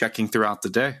just keep checking throughout the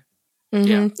day.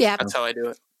 Mm-hmm. Yeah. That's how I do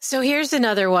it. So here's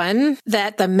another one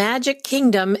that the Magic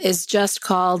Kingdom is just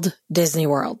called Disney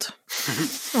World.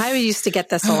 I used to get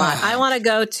this a lot. I want to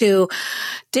go to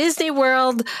Disney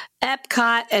World,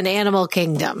 Epcot, and Animal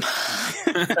Kingdom.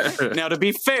 Now, to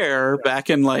be fair, back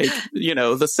in the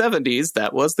 70s,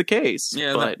 that was the case.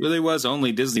 Yeah, that really was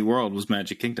only Disney World was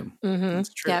Magic Kingdom. Mm-hmm.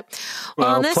 That's true. Yep.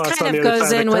 Well, and this kind of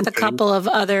goes in with a couple of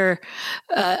other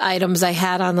items I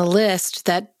had on the list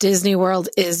that Disney World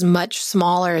is much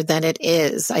smaller than it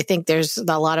is. I think there's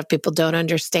a lot of people don't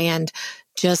understand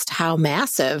just how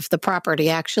massive the property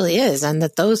actually is, and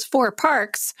that those 4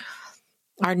 parks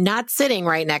are not sitting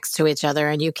right next to each other,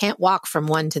 and you can't walk from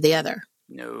one to the other.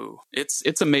 No,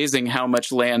 it's amazing how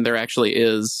much land there actually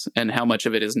is and how much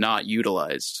of it is not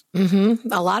utilized.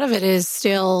 Mm-hmm. A lot of it is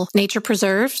still nature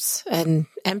preserves and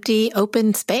empty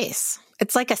open space.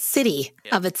 It's like a city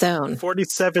of its own.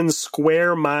 47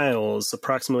 square miles,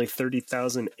 approximately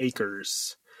 30,000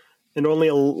 acres. And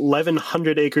only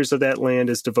 1,100 acres of that land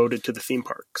is devoted to the theme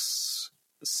parks.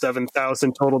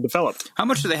 7,000 total developed. How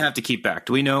much do they have to keep back?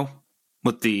 Do we know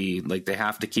what they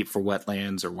have to keep for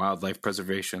wetlands or wildlife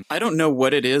preservation? I don't know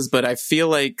what it is, but I feel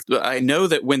like I know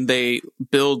that when they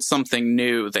build something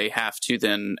new, they have to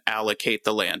then allocate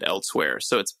the land elsewhere.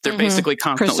 So they're basically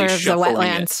constantly preserve the shuffling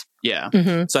wetlands. it. Yeah.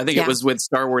 Mm-hmm. So I think it was with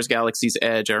Star Wars Galaxy's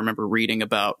Edge. I remember reading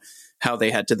about how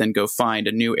they had to then go find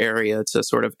a new area to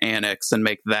sort of annex and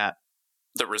make that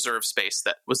the reserve space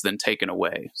that was then taken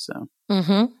away. So,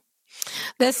 you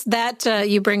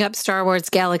bring up Star Wars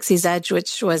Galaxy's Edge,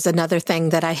 which was another thing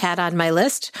that I had on my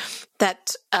list.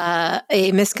 That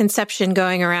a misconception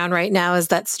going around right now is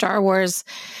that Star Wars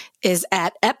is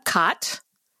at Epcot,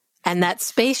 and that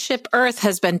Spaceship Earth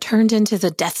has been turned into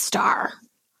the Death Star.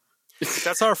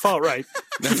 That's our fault, right?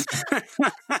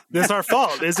 That's our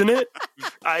fault, isn't it?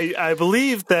 I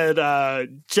believe that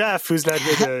Jeff, who's not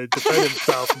here to defend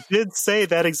himself, did say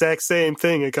that exact same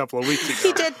thing a couple of weeks ago.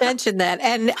 He did mention that,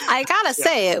 and I gotta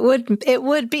say, it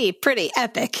would be pretty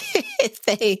epic if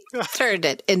they turned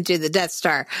it into the Death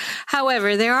Star.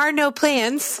 However, there are no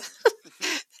plans.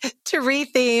 to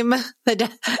retheme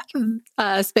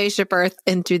the spaceship Earth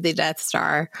into the Death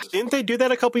Star. Didn't they do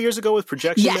that a couple years ago with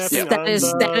projection Yes, mapping?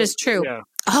 that is true. Yeah.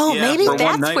 Oh, Yeah, maybe for one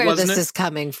that's night, where wasn't this it? is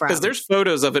coming from. Because there's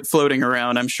photos of it floating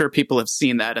around. I'm sure people have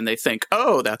seen that and they think,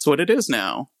 oh, that's what it is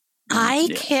now. I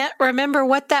can't remember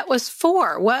what that was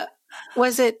for. What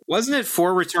was it? Wasn't it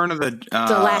for Return of the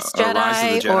Last Rise of the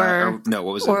Jedi, Jedi? or no?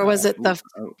 What was it? or was it the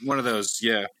one of those?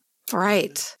 Yeah.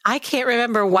 right? I can't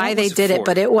remember why What they was it did it, for?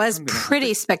 but it was I'm gonna have to pretty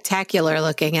think. spectacular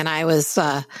looking, and I was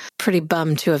pretty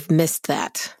bummed to have missed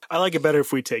that. I like it better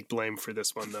if we take blame for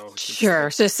this one, though. Sure,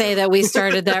 so say that we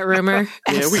started that rumor.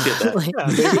 Yeah, we did that.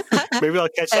 Absolutely. Yeah, maybe I'll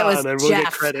catch It on was and we'll get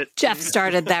Jeff. credit. Jeff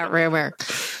started that rumor.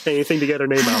 Anything to get our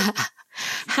name out.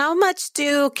 How much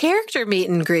do character meet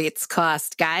and greets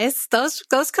cost, guys? Those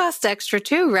cost extra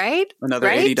too, right? Another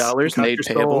Right? $80 made Cut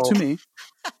your payable soul. to me.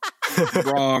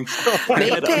 Wrong.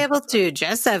 Made payable to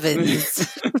Jess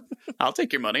Evans. I'll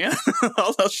take your money.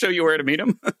 I'll show you where to meet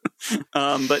him.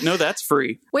 But no, that's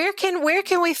free. Where can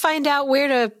we find out where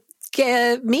to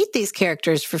meet these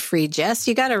characters for free, Jess?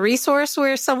 You got a resource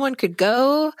where someone could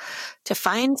go to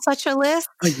find such a list?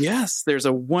 Yes, there's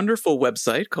a wonderful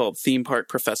website called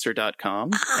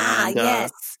themeparkprofessor.com. and,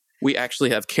 Yes. we actually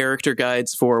have character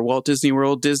guides for Walt Disney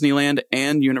World, Disneyland,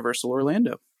 and Universal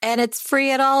Orlando. And it's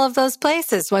free at all of those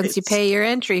places once you It's- pay your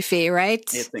entry fee, right?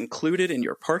 It's included in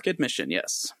your park admission,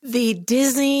 yes. The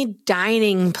Disney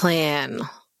dining plan.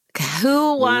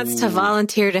 Who wants to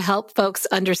volunteer to help folks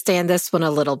understand this one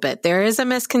a little bit? There is a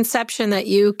misconception that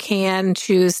you can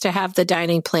choose to have the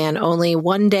dining plan only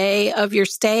one day of your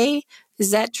stay.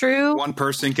 Is that true? One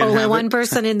person can Only have one it.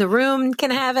 person in the room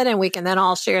can have it, and we can then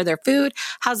all share their food.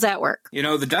 How's that work? You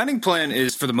know, the dining plan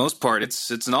is, for the most part, it's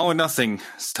an all or nothing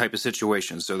type of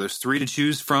situation. So there's 3 to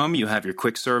choose from. You have your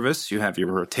quick service, you have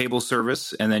your table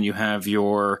service, and then you have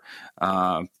your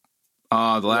the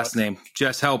last name.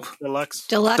 Jess, help. Deluxe.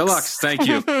 Deluxe. Thank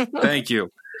you. Thank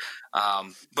you.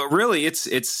 But really,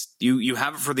 it's you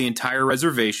have it for the entire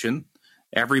reservation.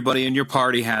 Everybody in your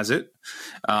party has it.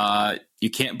 You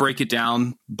can't break it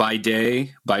down by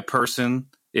day, by person.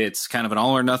 It's kind of an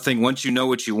all or nothing. Once you know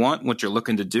what you want, what you're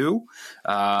looking to do,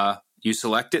 you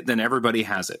select it, then everybody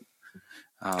has it.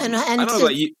 And I don't know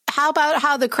about you. how about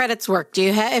how the credits work? Do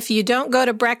you if you don't go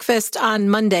to breakfast on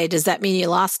Monday, does that mean you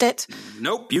lost it?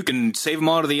 Nope. You can save them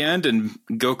all to the end and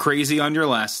go crazy on your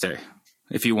last day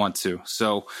if you want to.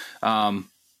 So,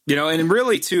 you know, and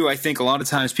really too, I think a lot of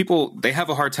times people, they have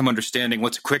a hard time understanding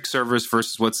what's a quick service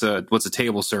versus what's a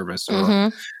table service.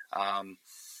 Or,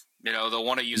 you know, they'll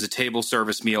want to use a table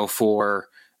service meal for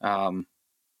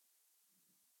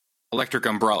electric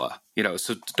umbrella, you know,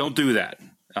 so don't do that.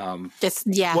 Just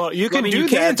yeah. Well, you I can mean, do you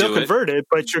that. can They'll do it. convert it,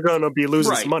 but you're going to be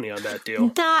losing Right. some money on that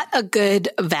deal. Not a good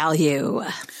value.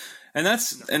 And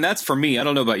that's for me. I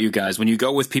don't know about you guys. When you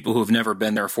go with people who have never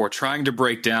been there before, trying to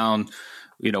break down,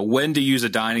 you know, when to use a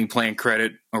dining plan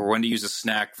credit or when to use a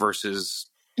snack versus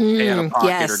pay out of pocket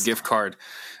yes. or gift card.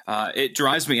 It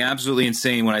drives me absolutely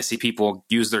insane when I see people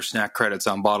use their snack credits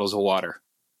on bottles of water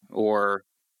or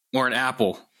an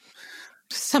apple.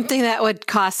 Something that would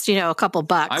cost, a couple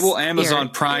bucks. I will Amazon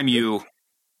Here. Prime you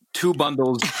 2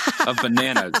 bundles of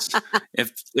bananas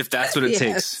if that's what it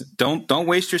takes. Don't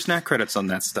waste your snack credits on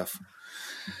that stuff.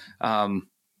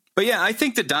 But yeah, I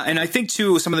think and I think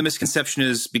too, some of the misconception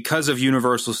is because of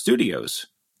Universal Studios,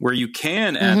 where you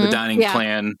can add the dining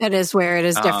plan. It is where it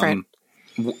is different.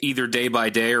 Either day by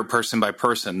day or person by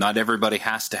person. Not everybody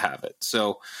has to have it.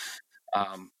 So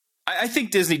I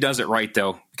think Disney does it right,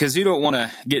 though, because you don't want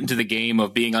to get into the game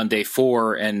of being on day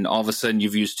 4 and all of a sudden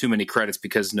you've used too many credits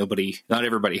because not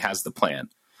everybody has the plan.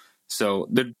 So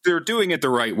they're doing it the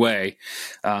right way.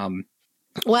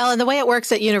 Well, and the way it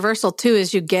works at Universal, too,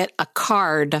 is you get a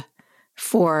card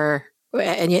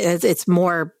and it's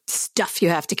more stuff you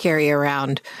have to carry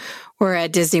around. Where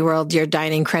at Disney World, your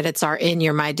dining credits are in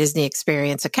your My Disney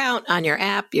Experience account on your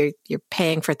app. You're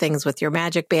paying for things with your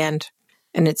Magic Band,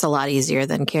 and it's a lot easier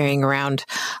than carrying around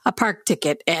a park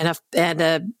ticket and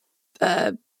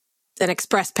an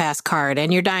Express Pass card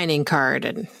and your dining card,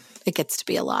 and it gets to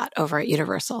be a lot over at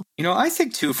Universal. I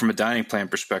think too, from a dining plan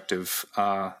perspective,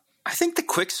 I think the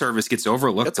quick service gets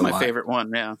overlooked. That's my favorite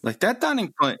one. Yeah, like that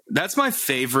dining plan. That's my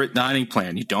favorite dining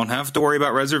plan. You don't have to worry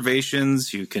about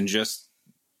reservations. You can just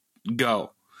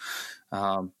go.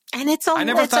 And it's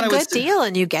a thought good deal,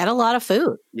 and you get a lot of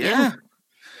food. Yeah.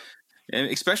 And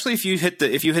especially if you hit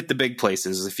the big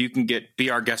places. If you can be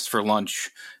our guest for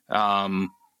lunch. Trying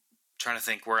to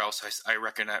think where else I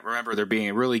remember there being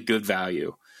a really good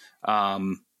value.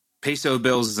 Peso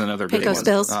bills is another big Pecos one.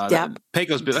 bills, yeah.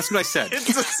 Pecos bills. That's what I said. It's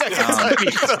the second time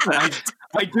you said that.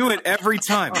 I do it every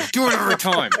time.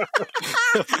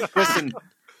 Listen,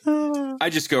 I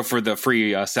just go for the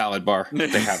free salad bar they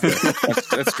have there.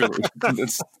 That's really,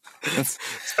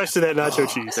 Especially that nacho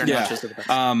cheese. Their yeah. nachos are the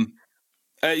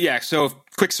best. So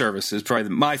quick service is probably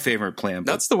my favorite plan.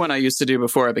 But That's the one I used to do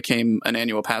before I became an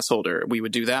annual pass holder. We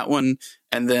would do that one,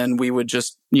 and then we would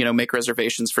just, make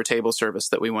reservations for table service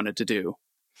that we wanted to do.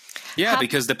 yeah,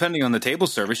 because depending on the table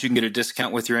service, you can get a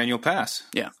discount with your annual pass.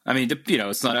 Yeah. I mean,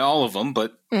 it's not all of them,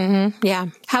 but Yeah.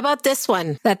 How about this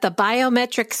one? That the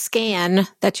biometric scan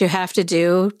that you have to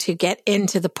do to get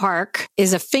into the park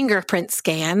is a fingerprint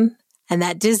scan, and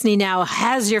that Disney now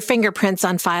has your fingerprints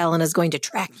on file and is going to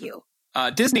track you.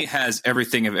 Disney has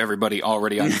everything of everybody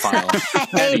already on file.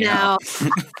 Hey, Anyhow.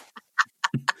 now.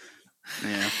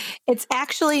 Yeah. It's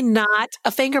actually not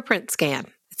a fingerprint scan.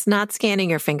 It's not scanning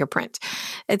your fingerprint.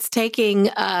 It's taking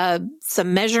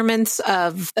some measurements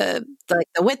of the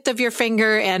width of your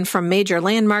finger and from major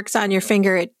landmarks on your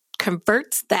finger. It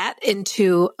converts that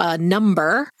into a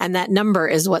number, and that number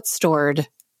is what's stored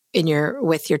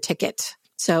with your ticket.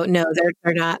 So no,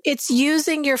 they're not. It's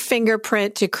using your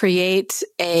fingerprint to create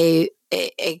a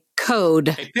code.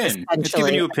 A pin. It's essentially.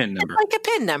 giving you a pin number. Like a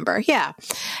pin number, yeah.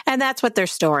 And that's what they're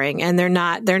storing. And they're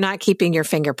not keeping your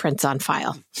fingerprints on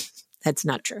file. That's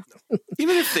not true.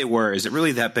 Even if they were, is it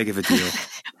really that big of a deal?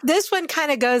 This one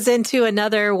kind of goes into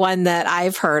another one that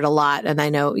I've heard a lot, and I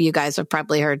know you guys have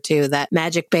probably heard too, that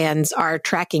Magic Bands are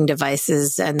tracking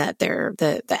devices, and that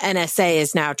the NSA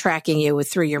is now tracking you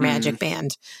through your Magic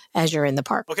Band as you're in the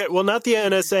park. Okay, well, not the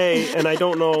NSA, and I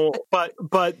don't know, but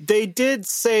they did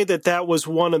say that was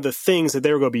one of the things that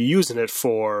they were going to be using it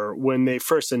for when they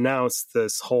first announced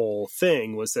this whole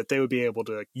thing, was that they would be able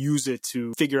to use it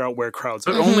to figure out where crowds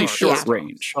But are. only Yeah. short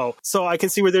range. Oh, so I can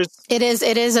see where there's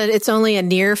It's only a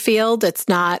near field. It's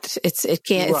not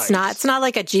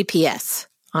like a GPS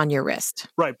on your wrist.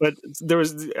 right, but there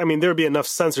would be enough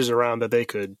sensors around that they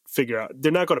could figure out.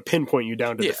 They're not going to pinpoint you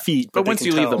down to the feet, But they once can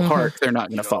you leave the tell, park, they're not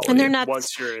going to follow And you. they're not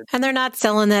once you're in. and they're not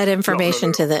selling that information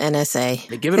No. to the NSA.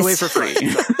 They give it away for free.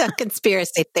 The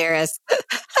conspiracy theorists.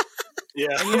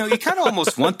 Yeah. You kind of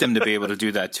almost want them to be able to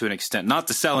do that to an extent. Not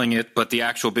the selling it, but the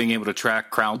actual being able to track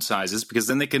crowd sizes, because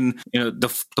then they can,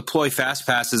 deploy fast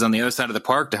passes on the other side of the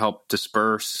park to help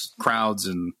disperse crowds.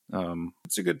 And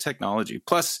it's a good technology.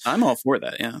 Plus, I'm all for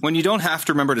that, yeah. when you don't have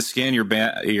to remember to scan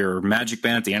your Magic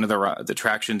Band at the end of the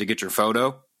attraction to get your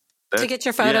photo. To get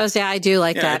your photos, yeah, I do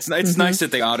like Yeah, that. it's nice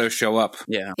that they auto show up.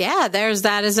 Yeah. Yeah,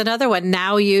 that is another one.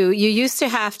 Now you used to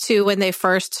have to, when they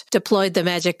first deployed the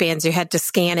Magic Bands, you had to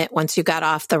scan it once you got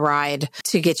off the ride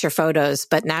to get your photos,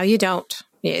 but now you don't.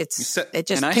 It just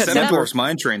and I picks had it up. Centaur's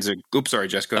Mine Trains. Oops, sorry,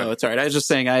 Jess, go ahead. Oh, it's all right. I was just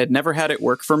saying I had never had it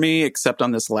work for me except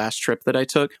on this last trip that I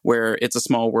took where It's a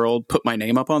Small World put my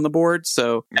name up on the board.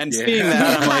 So, and Yeah. seeing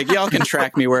that, I'm like, y'all can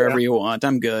track me wherever you want.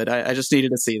 I'm good. I just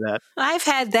needed to see that. I've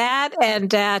had that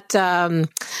and at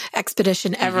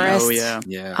Expedition Everest. Oh, yeah.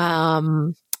 Yeah.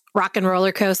 Rock and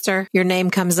Roller Coaster. Your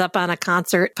name comes up on a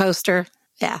concert poster.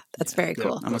 Yeah, that's very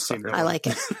cool. I'm a I've seen sucker. that I one. like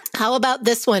it. How about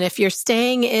this one? If you're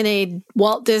staying in a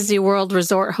Walt Disney World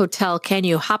Resort hotel, can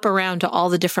you hop around to all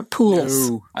the different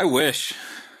pools? I wish,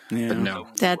 Yeah. but no.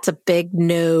 That's a big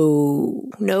no.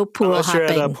 No pool Unless you're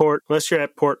hopping. unless you're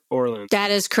at Port Orleans.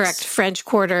 That is correct. French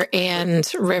Quarter and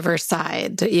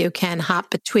Riverside. You can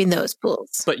hop between those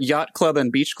pools. But Yacht Club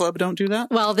and Beach Club don't do that?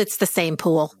 Well, it's the same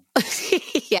pool.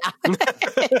 Yeah.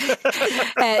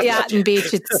 At Yacht and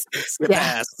Beach, it's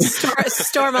yeah.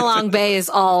 Stormalong Bay is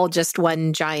all just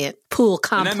one giant pool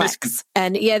complex.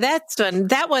 And yeah,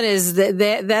 that one is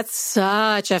that's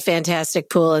such a fantastic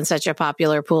pool and such a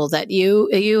popular pool that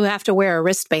you have to wear a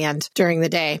wristband during the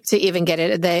day to even get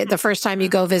it. The first time you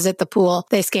go visit the pool,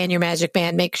 they scan your Magic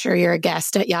Band, make sure you're a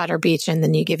guest at Yacht or Beach, and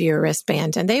then you give you a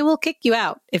wristband, and they will kick you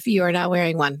out if you are not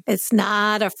wearing one. It's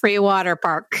not a free water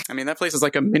park. I mean, that place is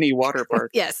like a mini water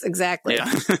park. Yes, exactly.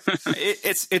 Yeah.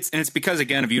 It's because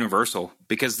again of Universal,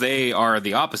 because they are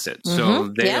the opposite. So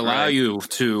they Yeah. allow you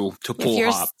to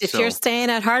pool hop. If you're staying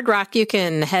at Hard Rock, you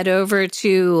can head over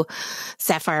to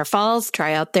Sapphire Falls,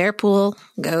 try out their pool,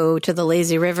 go to the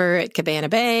Lazy River at Cabana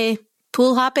Bay.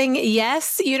 Pool hopping,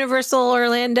 yes. Universal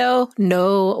Orlando,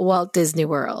 no Walt Disney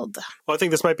World. Well, I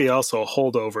think this might be also a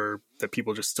holdover that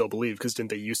people just still believe, because didn't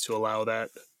they used to allow that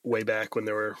way back when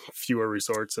there were fewer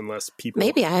resorts and less people?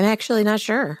 Maybe, I'm actually not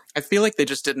sure. I feel like they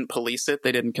just didn't police it.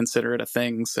 They didn't consider it a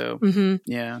thing. So,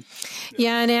 yeah.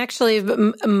 Yeah, and actually,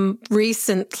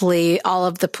 recently, all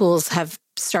of the pools have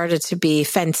started to be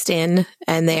fenced in,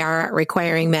 and they are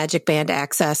requiring Magic Band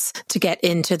access to get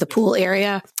into the pool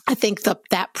area. I think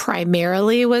that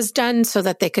primarily was done so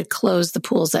that they could close the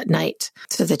pools at night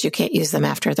so that you can't use them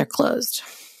after they're closed.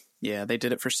 Yeah, they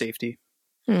did it for safety.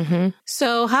 Mm-hmm.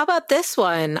 So how about this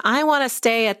one? I want to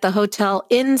stay at the hotel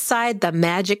inside the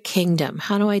Magic Kingdom.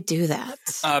 How do I do that?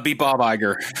 Be Bob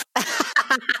Iger.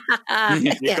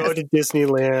 You go to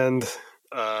Disneyland.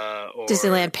 Or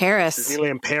Disneyland Paris.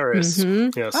 Disneyland Paris.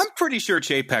 Mm-hmm. Yes. I'm pretty sure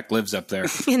Chapek lives up there.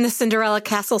 In the Cinderella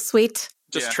Castle suite.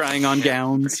 Just trying on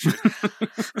gowns. I'm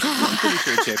pretty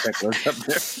sure Chapek lives up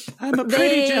there. I'm a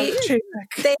pretty Chapek.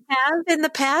 They have in the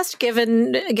past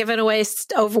given away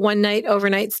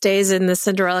overnight stays in the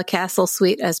Cinderella Castle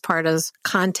suite as part of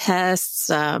contests.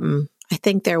 I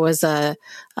think there was an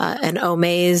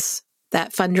Omaze,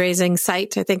 that fundraising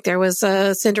site. I think there was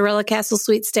a Cinderella Castle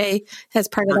suite stay as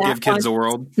part of that. Give Kids a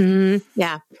World. Mm-hmm.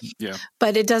 Yeah. Yeah.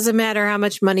 But it doesn't matter how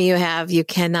much money you have. You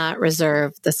cannot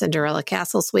reserve the Cinderella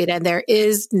Castle suite. And there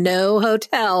is no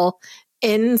hotel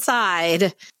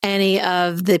inside any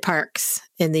of the parks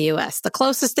in the U.S. The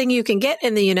closest thing you can get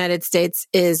in the United States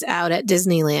is out at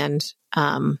Disneyland.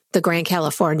 The Grand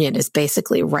Californian is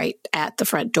basically right at the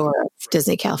front door of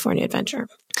Disney California Adventure.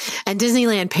 And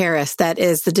Disneyland Paris, that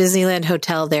is the Disneyland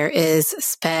Hotel there, is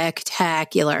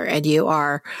spectacular. And you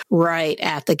are right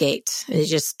at the gate. And you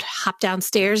just hop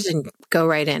downstairs and go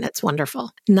right in. It's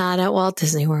wonderful. Not at Walt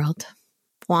Disney World.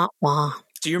 Wah, wah.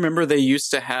 Do you remember they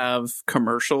used to have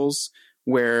commercials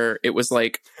where it was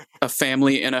like a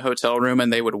family in a hotel room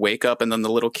and they would wake up and then the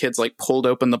little kids like pulled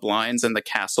open the blinds and the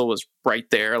castle was right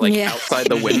there, like outside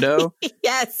the window?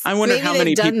 Yes. I wonder how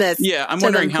many people. Yeah, I'm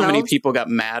wondering how many people got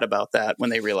mad about that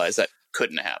when they realized that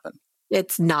couldn't happen.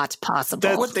 It's not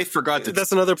possible. What they forgot to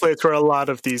That's another place where a lot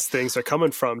of these things are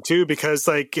coming from too, because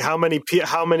like how many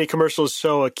commercials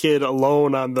show a kid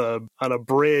alone on a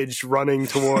bridge running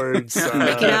towards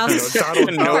Mickey Mouse? Donald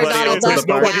Duck.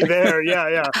 Nobody there.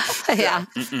 Yeah. Yeah.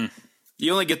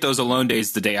 You only get those alone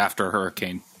days the day after a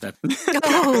hurricane.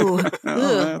 Oh,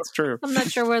 that's true. I'm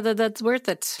not sure whether that's worth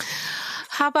it.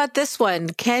 How about this one?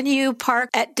 Can you park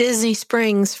at Disney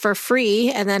Springs for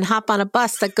free and then hop on a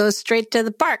bus that goes straight to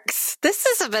the parks? This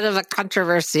is a bit of a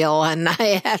controversial one,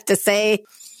 I have to say.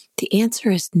 The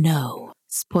answer is no.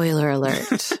 Spoiler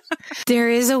alert. There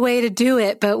is a way to do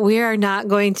it, but we are not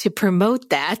going to promote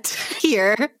that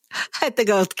here at the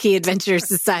Gold Key Adventure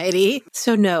Society.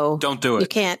 So no. Don't do it. You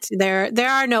can't. There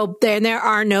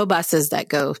are no buses that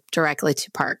go directly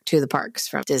to the parks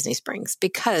from Disney Springs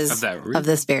because of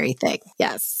this very thing.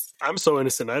 Yes. I'm so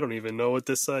innocent. I don't even know what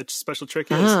this special trick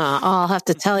is. I'll have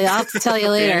to tell you. I'll have to tell you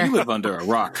later. Yeah, you live under a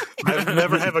rock. I've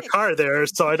never have a car there,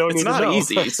 so I don't. It's not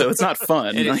easy, so it's not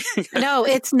fun. No,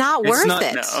 it's not worth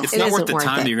it. It's not worth the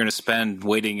time that you're going to spend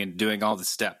waiting and doing all the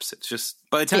steps. It's just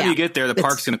by the time you get there, the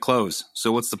park's going to close.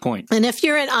 So what's the point? And if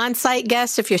you're an on-site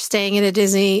guest, if you're staying at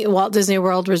a Walt Disney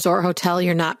World Resort hotel,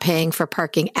 you're not paying for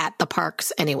parking at the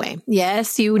parks anyway.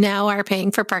 Yes, you now are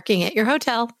paying for parking at your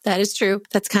hotel. That is true.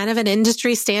 That's kind of an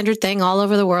industry standard thing all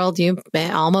over the world.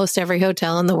 Almost every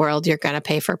hotel in the world, you're going to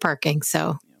pay for parking.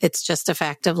 So it's just a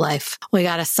fact of life. We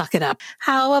got to suck it up.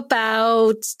 How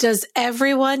about, does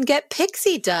everyone get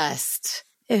pixie dust?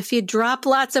 If you drop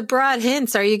lots of broad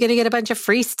hints, are you going to get a bunch of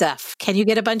free stuff? Can you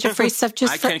get a bunch of free stuff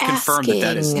just for asking? I can confirm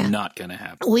that is not going to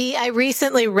happen. I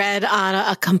recently read on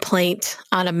a complaint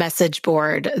on a message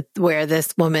board where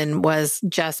this woman was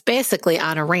just basically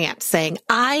on a rant saying,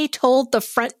 I told the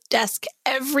front desk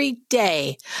every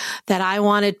day that I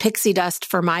wanted pixie dust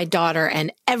for my daughter.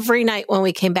 And every night when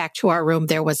we came back to our room,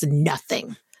 there was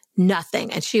nothing.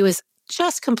 And she was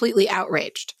just completely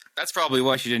outraged. That's probably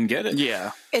why she didn't get it.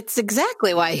 Yeah. It's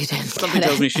exactly why you didn't Something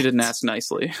tells me she didn't ask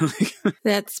nicely.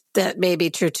 That may be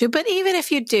true too. But even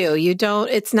if you do,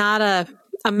 it's not a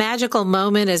magical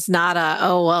moment is not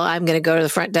I'm going to go to the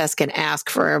front desk and ask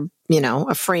for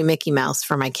a free Mickey Mouse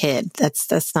for my kid.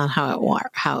 That's not how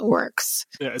it works.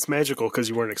 Yeah, it's magical because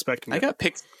you weren't expecting it. I got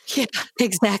picked. Yeah,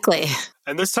 exactly.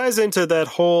 And this ties into that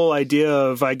whole idea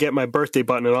of I get my birthday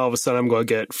button and all of a sudden I'm going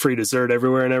to get free dessert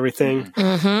everywhere and everything.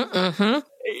 Mm-hmm, mm-hmm.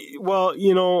 Well,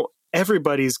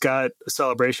 everybody's got a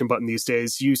celebration button these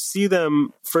days. You see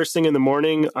them first thing in the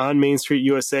morning on Main Street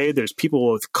USA. There's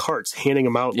people with carts handing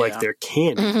them out like they're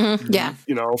candy. Mm-hmm. Yeah.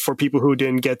 For people who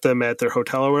didn't get them at their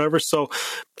hotel or whatever. So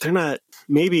they're not,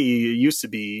 maybe it used to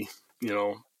be,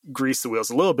 grease the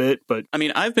wheels a little bit, but I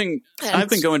mean, I've been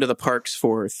going to the parks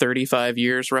for 35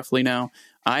 years roughly now.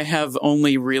 I have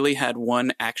only really had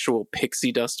one actual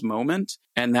pixie dust moment,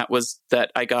 and that was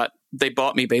that they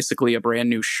bought me basically a brand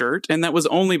new shirt, and that was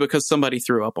only because somebody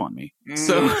threw up on me.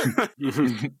 So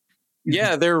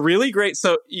Yeah, they're really great.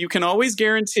 So you can always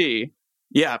guarantee,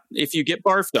 if you get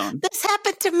barfed on. This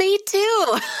happened to me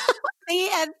too. Me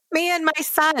and my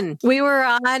son. We were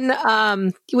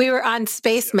on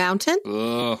Space Mountain,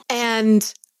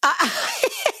 and I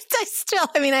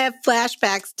have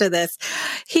flashbacks to this.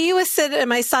 He was sitting,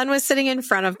 my son was sitting in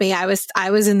front of me. I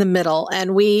was in the middle,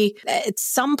 and at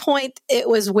some point, it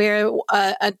was where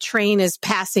a train is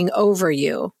passing over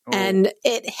you, and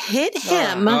it hit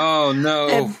him. Oh no!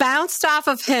 It bounced off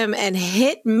of him and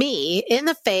hit me in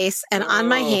the face and on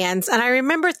my hands. And I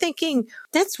remember thinking,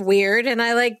 that's weird. And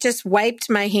I just wiped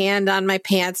my hand on my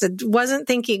pants and wasn't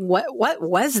thinking, what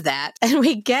was that? And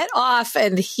we get off,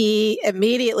 and he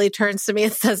immediately turns to me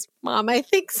and says, Mom, I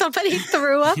think somebody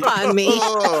threw up on me.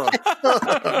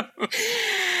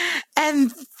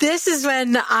 And this is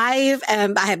when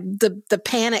the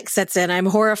panic sets in. I'm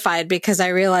horrified because I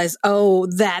realize,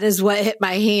 that is what hit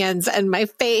my hands and my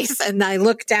face. And I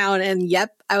look down, and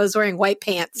I was wearing white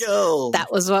pants. That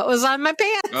was what was on my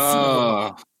pants.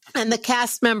 Oh. And the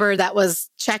cast member that was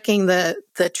checking the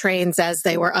trains as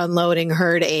they were unloading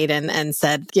heard Aiden and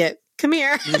said, come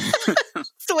here.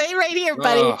 Wait right here,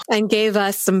 buddy. And gave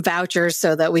us some vouchers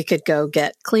so that we could go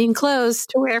get clean clothes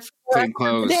to wear for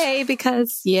the day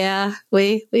because,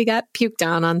 we got puked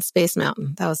on Space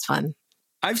Mountain. That was fun.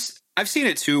 I've seen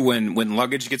it too when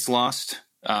luggage gets lost.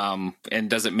 And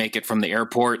doesn't make it from the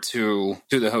airport to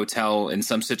the hotel. In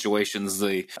some situations,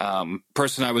 the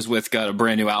person I was with got a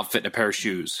brand new outfit and a pair of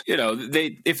shoes.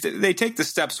 If they take the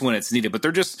steps when it's needed, but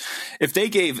if they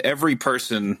gave every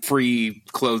person free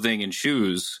clothing and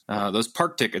shoes, those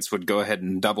park tickets would go ahead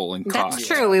and double in cost. That's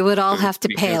true. We would all have to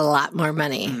pay a lot more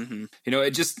money. Mm-hmm.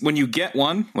 It just, when you get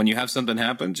one, when you have something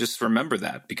happen, just remember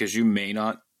that, because you may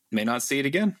not see it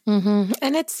again. Mm-hmm.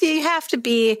 And you have to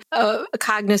be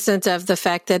cognizant of the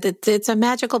fact that it's a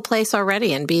magical place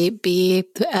already, and be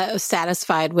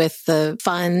satisfied with the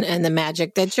fun and the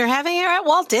magic that you're having here at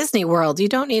Walt Disney World. You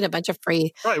don't need a bunch of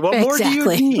free. Right. What more do you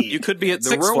need? You could be at the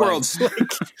Six real Flags.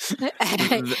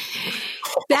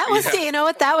 That was,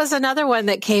 that was another one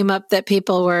that came up, that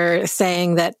people were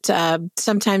saying that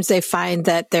sometimes they find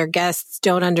that their guests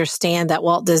don't understand that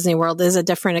Walt Disney World is a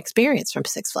different experience from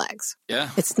Six Flags. Yeah.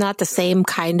 It's not the same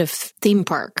kind of theme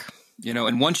park.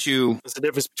 And once you... There's a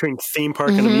difference between theme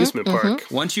park and amusement park.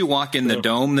 Once you walk in the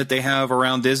dome that they have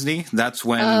around Disney, that's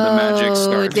when the magic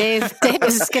starts. Dave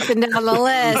is skipping down the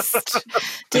list.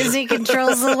 Disney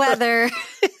controls the weather.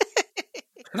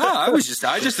 No, I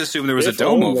just assumed there was a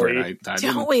dome over it.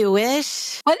 Don't we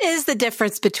wish? What is the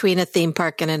difference between a theme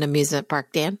park and an amusement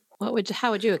park, Dan? How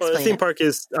would you explain the theme park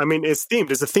is, it's themed.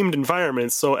 It's a themed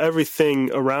environment. So everything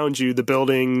around you, the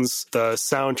buildings, the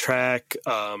soundtrack,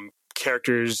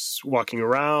 characters walking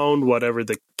around, whatever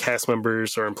the cast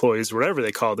members or employees, whatever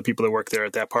they call the people that work there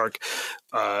at that park,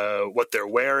 what they're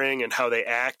wearing and how they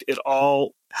act, it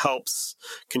all helps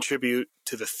contribute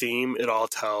to the theme. It all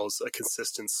tells a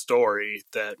consistent story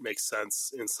that makes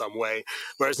sense in some way.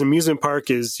 Whereas an amusement park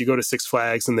is, you go to Six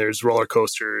Flags and there's roller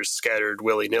coasters scattered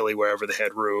willy-nilly wherever they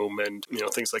had room, and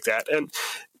things like that. And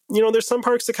there's some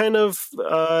parks that kind of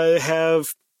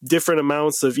have different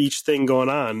amounts of each thing going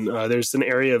on. There's an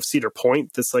area of Cedar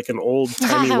Point that's like an old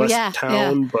timey west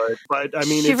town, but it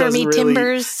doesn't really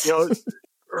timbers.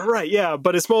 Right, yeah,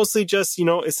 but it's mostly just,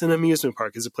 it's an amusement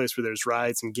park. It's a place where there's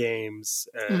rides and games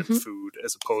and food,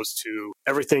 as opposed to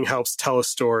everything helps tell a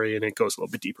story and it goes a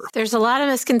little bit deeper. There's a lot of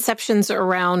misconceptions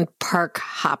around park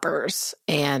hoppers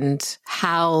and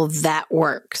how that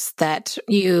works, that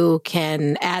you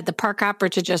can add the park hopper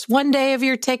to just one day of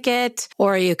your ticket,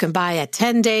 or you can buy a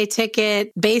 10-day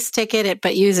ticket, base ticket,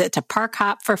 but use it to park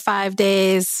hop for 5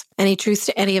 days. Any truth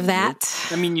to any of that?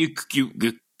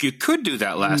 You could do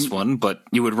that last one, but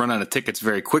you would run out of tickets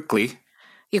very quickly.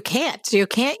 You can't. You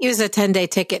can't use a 10-day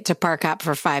ticket to park hop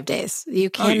for 5 days. You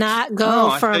cannot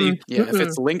go from... if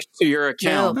it's linked to your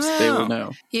account, they will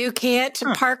know. You can't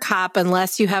park hop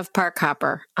unless you have Park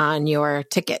Hopper on your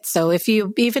ticket. So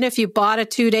even if you bought a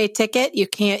 2-day ticket, you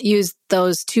can't use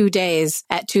those 2 days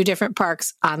at 2 different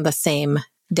parks on the same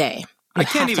day. You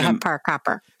have to have Park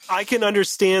Hopper. I can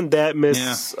understand that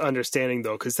misunderstanding,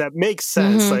 though, because that makes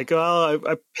sense. Like, I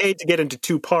paid to get into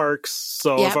 2 parks,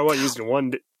 so if I want to use it in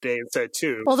 1 day instead of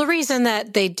 2. Well, the reason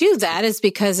that they do that is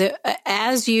because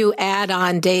as you add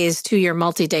on days to your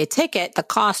multi-day ticket, the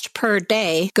cost per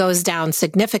day goes down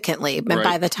significantly. And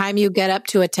by the time you get up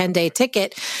to a 10-day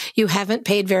ticket, you haven't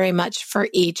paid very much for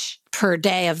each per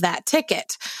day of that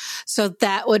ticket. So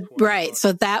that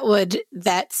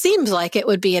seems like it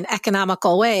would be an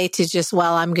economical way to just,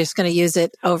 I'm just going to use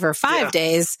it over 5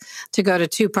 days to go to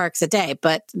 2 parks a day.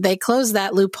 But they closed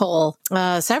that loophole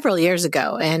several years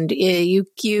ago, and you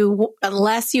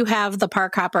unless you have the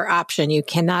park hopper option, you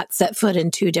cannot set foot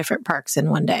in 2 different parks in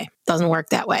one day. Doesn't work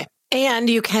that way. And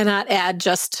you cannot add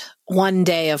just 1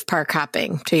 day of park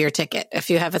hopping to your ticket. If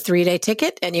you have a 3-day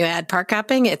ticket and you add park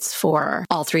hopping, it's for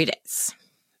all 3 days.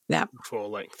 Yeah. Full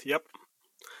length. Yep.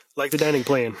 Like the dining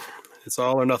plan. It's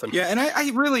all or nothing. Yeah, and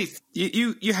I really,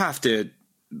 you have to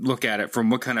look at it from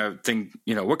what kind of thing,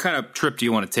 what kind of trip do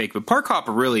you want to take? But park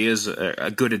hopper really is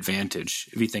a good advantage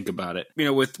if you think about it.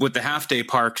 With the half-day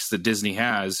parks that Disney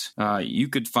has, you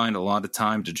could find a lot of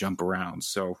time to jump around.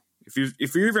 So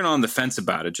if you're even on the fence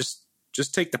about it, just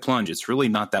take the plunge. It's really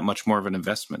not that much more of an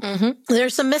investment. Mm-hmm.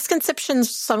 There's some misconceptions,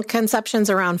 some conceptions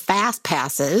around fast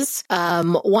passes.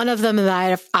 One of them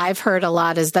that I've heard a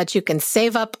lot is that you can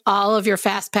save up all of your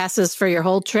fast passes for your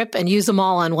whole trip and use them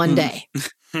all on one day.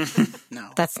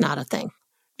 No. That's not a thing.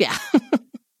 Yeah.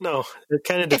 No, it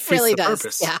kind of defeats really the does.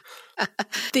 purpose. Yeah.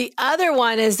 The other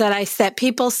one is that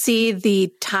people see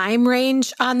the time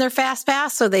range on their fast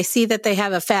pass. So they see that they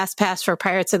have a fast pass for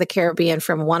Pirates of the Caribbean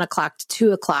from 1 o'clock to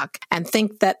 2 o'clock and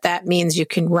think that means you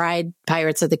can ride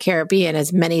Pirates of the Caribbean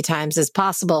as many times as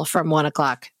possible from 1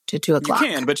 o'clock to 2 o'clock. You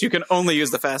can, but you can only use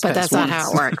the fast pass But that's once. not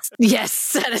how it works.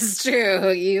 Yes, that is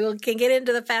true. You can get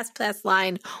into the fast pass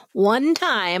line one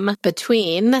time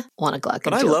between 1 o'clock and 2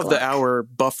 But I o'clock. love the hour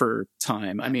buffer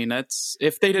time. I mean,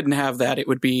 if they didn't have that, it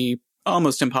would be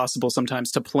almost impossible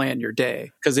sometimes to plan your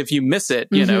day. Because if you miss it,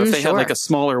 if they had like a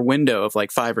smaller window of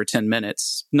like 5 or 10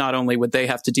 minutes, not only would they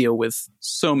have to deal with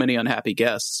so many unhappy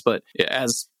guests, but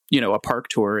as, a park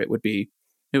tour, it would be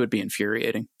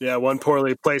infuriating. Yeah, one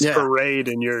poorly placed parade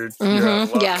and you're out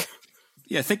of luck. Yeah.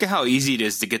 Yeah, think of how easy it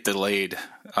is to get delayed,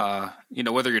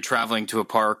 whether you're traveling to a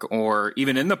park or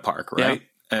even in the park, right?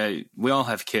 We all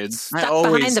have kids. I Stuck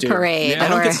always behind the do. parade. I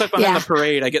don't or- get stuck behind yeah. the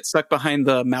parade. I get stuck behind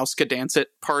the Mouse Could Dance It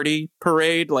party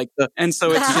parade, and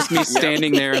so it's just me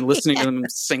standing there and listening to them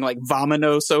sing like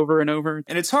Vamonos over and over.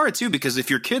 And it's hard, too, because if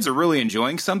your kids are really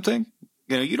enjoying something,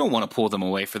 you don't want to pull them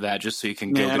away for that just so you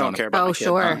can go Yeah, I get don't on care about my kid.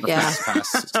 sure. Yeah.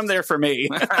 pass. I'm there for me.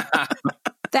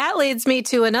 That leads me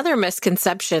to another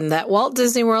misconception that Walt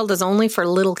Disney World is only for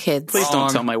little kids. Please don't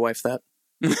tell my wife that.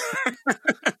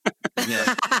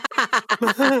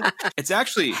 It's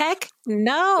actually... Heck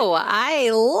no.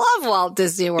 I love Walt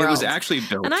Disney World. It was actually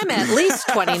built. And I'm at least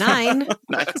 29.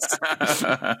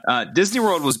 Nice. Disney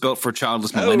World was built for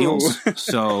childless millennials.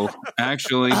 So,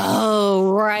 actually...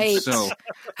 Oh, right. So,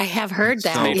 I have heard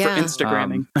that. Made yeah. for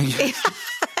Instagramming.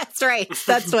 That's right.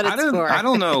 That's what it's for. I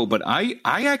don't know, but I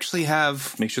actually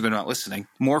have, make sure they're not listening,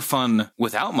 more fun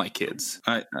without my kids.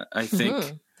 I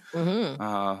think...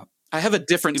 Mm-hmm. I have a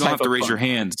different You don't type have to of raise fun. your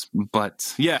hands,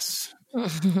 but yes.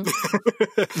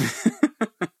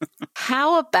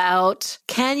 How about,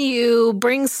 can you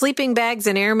bring sleeping bags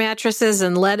and air mattresses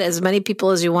and let as many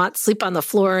people as you want sleep on the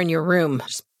floor in your room?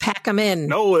 Just pack them in.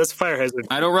 No, that's a fire hazard.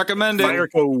 I don't recommend it. Fire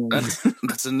code.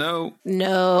 That's a no.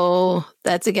 No,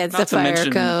 that's against Not the to fire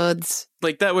mention- codes.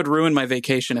 Like that would ruin my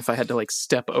vacation if I had to like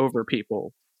step over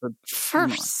people.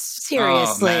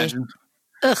 Seriously. imagine.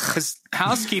 Because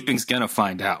housekeeping's going to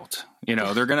find out.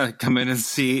 They're going to come in and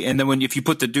see. And then if you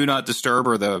put the do not disturb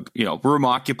or the, room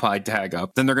occupied tag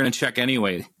up, then they're going to check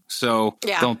anyway. So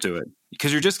don't do it.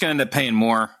 Because you're just going to end up paying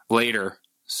more later.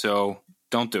 So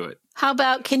don't do it. How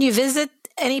about, can you visit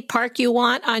any park you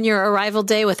want on your arrival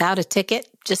day without a ticket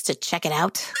just to check it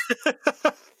out?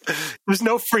 There's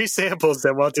no free samples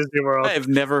at Walt Disney World. I have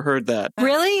never heard that.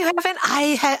 Really? You haven't?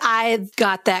 I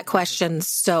got that question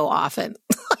so often.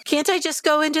 Can't I just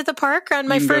go into the park on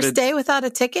my You can go first to- day without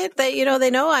a ticket? They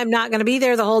know I'm not going to be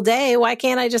there the whole day. Why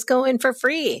can't I just go in for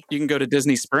free? You can go to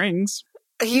Disney Springs.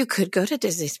 You could go to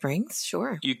Disney Springs,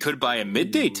 sure. You could buy a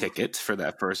midday ticket for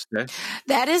that first day.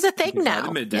 That is a thing can buy now.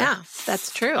 the midday. Yeah,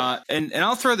 that's true. And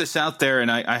I'll throw this out there, and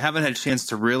I haven't had a chance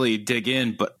to really dig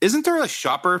in, but isn't there a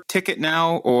shopper ticket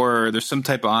now, or there's some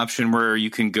type of option where you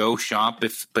can go shop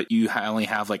but you only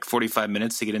have like 45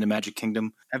 minutes to get into Magic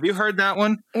Kingdom? Have you heard that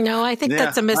one? No, I think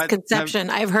that's a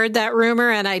misconception. I've heard that rumor,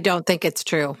 and I don't think it's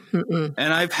true. Mm-mm.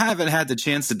 And I haven't had the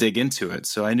chance to dig into it,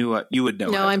 so I knew you would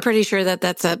know. No, Heather. I'm pretty sure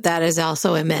that is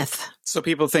also a myth. So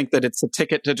people think that it's a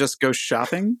ticket to just go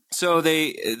shopping? So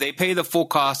they pay the full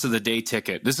cost of the day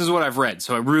ticket. This is what I've read,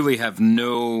 so I really have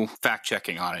no fact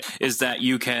checking on it. Is that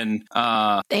you can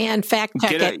Dan, fact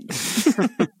check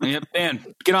it. Yep, Dan,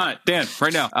 get on it, Dan,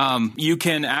 right now. You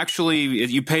can actually,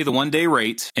 you pay the 1 day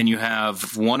rate, and you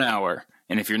have 1 hour.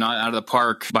 And if you're not out of the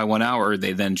park by 1 hour,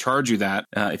 they then charge you that.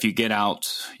 If you get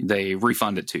out, they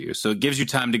refund it to you. So it gives you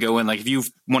time to go in. Like if you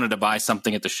wanted to buy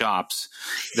something at the shops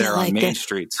there on Main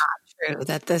Street. True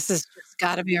that this is just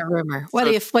got to be a rumor.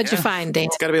 What'd you find, Dave?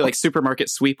 It's got to be like Supermarket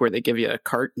Sweep where they give you a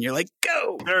cart and you're like,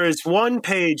 go. There is one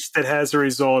page that has a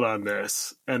result on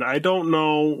this, and I don't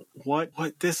know what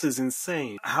this is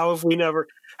insane. How have we never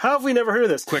heard of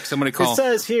this? Quick, somebody call. It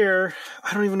says here,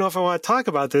 I don't even know if I want to talk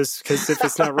about this because if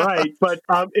it's not right, but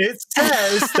it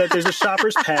says that there's a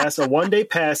shopper's pass, a one-day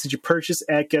pass that you purchase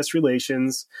at Guest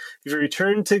Relations. If you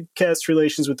return to Guest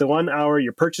Relations within 1 hour,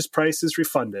 your purchase price is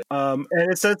refunded. And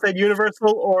it says that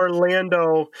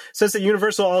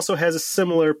Universal also has a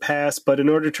similar pass, but in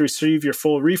order to receive your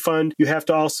full refund, you have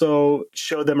to also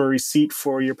show them a receipt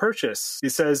for your purchase.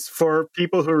 It says for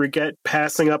people who regret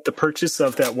passing up the purchase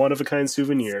of that one-of-a-kind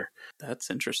souvenir.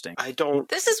 That's interesting.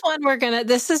 This is one we're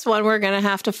gonna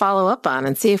have to follow up on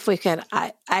and see if we can.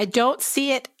 I don't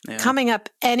see it coming up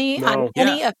any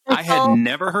official. I had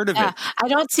never heard of it. I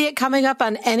don't see it coming up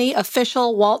on any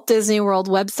official Walt Disney World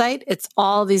website. It's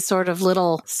all these sort of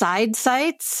little side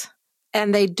sites,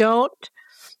 and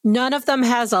none of them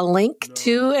has a link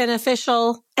to an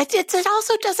official. It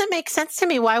also doesn't make sense to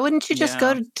me. Why wouldn't you just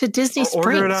go to Disney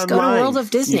Springs, go to World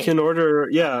of Disney? You can order,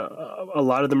 a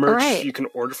lot of the merch you can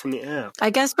order from the app.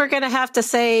 I guess we're going to have to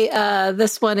say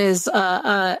this one is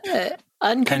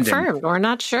unconfirmed. We're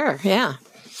not sure. Yeah.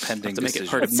 Pending to make it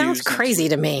part of news. It sounds crazy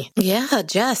to me. Yeah,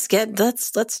 Jess,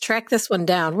 let's track this one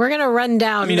down. We're going to run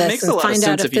down this and find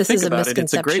out if this is a misconception.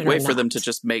 It's a great way for them to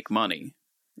just make money.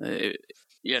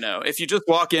 If you just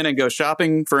walk in and go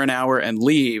shopping for an hour and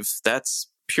leave, that's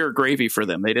pure gravy for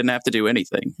them. They didn't have to do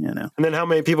anything, And then how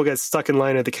many people get stuck in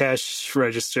line at the cash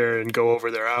register and go over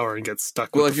their hour and get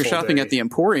stuck? Well, if you're shopping at the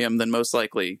Emporium, then most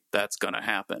likely that's going to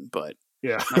happen. But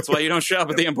that's why you don't shop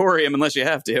at the Emporium unless you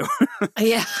have to.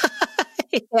 Yeah.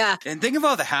 Yeah. And think of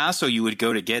all the hassle you would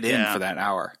go to get in for that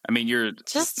hour. I mean, you're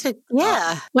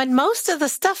when most of the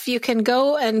stuff you can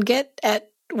go and get at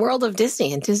World of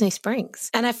Disney and Disney Springs.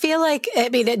 And I feel like,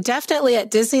 definitely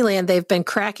at Disneyland, they've been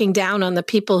cracking down on the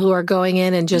people who are going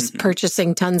in and just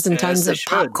purchasing tons and tons of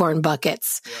popcorn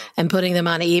buckets and putting them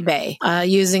on eBay,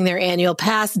 using their annual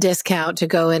pass discount to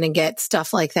go in and get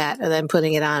stuff like that and then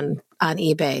putting it on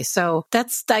eBay. So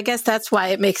I guess that's why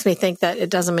it makes me think that it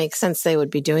doesn't make sense they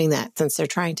would be doing that, since they're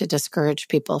trying to discourage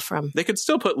people from. They could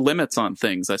still put limits on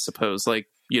things, I suppose, like,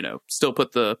 still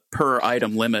put the per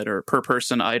item limit or per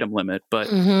person item limit. But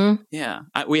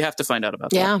we have to find out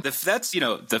about that. That's,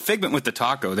 the Figment with the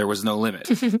taco, there was no limit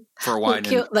for wine.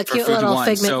 The cute little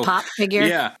Figment pop figure.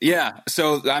 Yeah.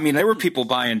 So, there were people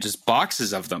buying just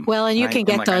boxes of them. Well, and you can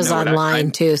get those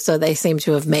online too. So they seem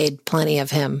to have made plenty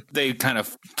of him. They kind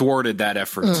of thwarted that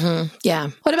effort. Mm-hmm.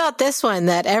 Yeah. What about this one,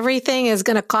 that everything is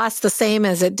going to cost the same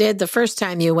as it did the first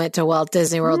time you went to Walt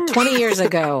Disney World 20 years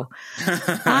ago?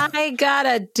 I got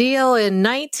a deal in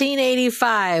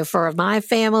 1985 for my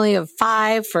family of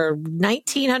 5 for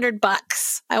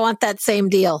 $1,900. I want that same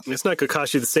deal. It's not going to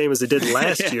cost you the same as it did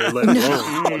last year, let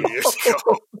alone 20 years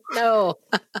ago. No.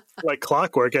 Like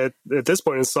clockwork, at this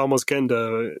point, it's almost getting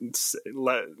to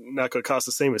not going to cost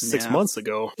the same as 6 months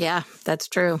ago. Yeah, that's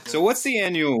true. So what's the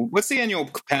annual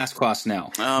pass cost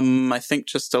now? I think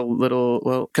just a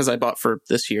little, because I bought for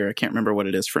this year. I can't remember what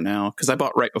it is for now, because I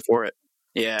bought right before it.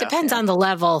 Yeah. Depends on the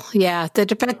level. Yeah.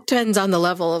 Depends on the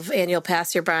level of annual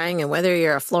pass you're buying and whether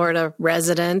you're a Florida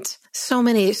resident. So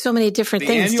many different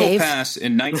things, Dave. The annual pass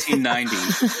in 1990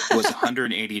 was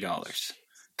 $180.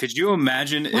 Could you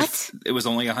imagine if it was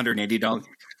only $180?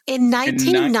 In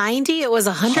 1990, it was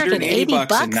 $180 in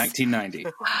 1990.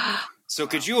 So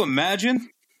could you imagine?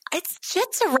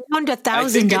 It's around $1,000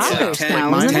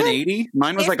 now, isn't it?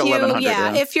 Mine was like $1,100.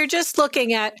 Yeah, if you're just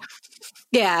looking at,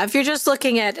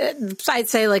 I'd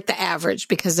say like the average,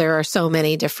 because there are so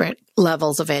many different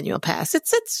levels of annual pass.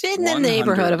 It's in the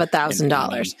neighborhood of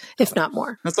 $1,000, if not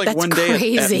more. That's like one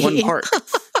day at one park.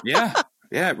 Yeah,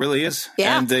 it really is.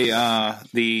 Yeah. And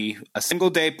a single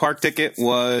day park ticket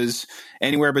was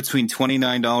anywhere between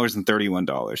 $29 and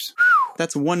 $31.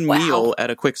 That's one meal at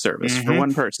a quick service for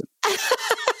one person.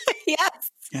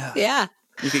 Yes. Yeah.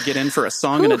 You could get in for a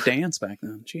song and a dance back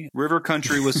then. Gee. River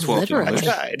Country was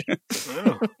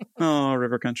 $12. Oh,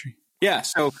 River Country. Yeah.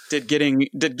 So did getting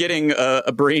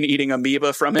a brain-eating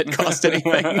amoeba from it cost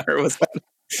anything, or was that?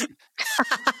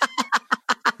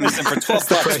 Listen, for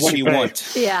 $12, what do you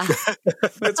want? Yeah,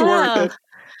 it's worth it.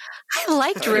 I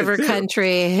liked River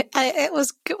Country. It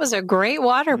was a great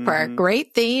water park,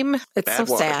 great theme. It's bad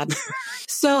so water. Sad.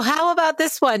 So how about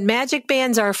this one? Magic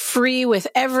bands are free with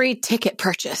every ticket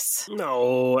purchase.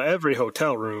 No, every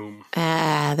hotel room.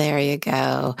 There you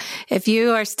go. If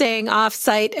you are staying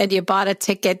off-site and you bought a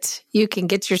ticket, you can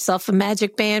get yourself a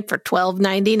magic band for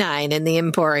 $12.99 in the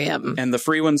Emporium. And the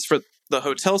free ones for The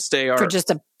hotel stay are for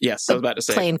just a yes. I was about to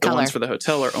say plain the color. ones for the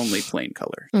hotel are only plain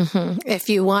color. If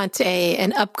you want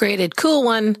an upgraded cool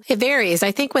one, it varies.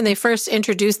 I think when they first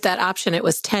introduced that option, it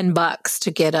was $10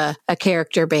 to get a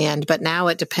character band, but now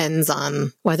it depends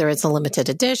on whether it's a limited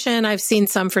edition. I've seen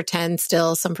some for 10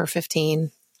 still, some for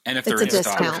 15. And if It's they're a in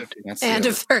stock. discount. That's And the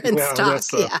if they're in Yeah, stock,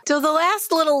 that's the- yeah. So the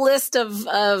last little list of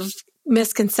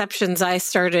misconceptions I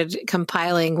started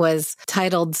compiling was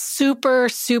titled Super,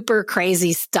 Super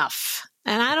Crazy Stuff.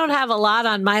 And I don't have a lot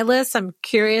on my list. I'm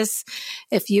curious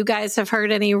if you guys have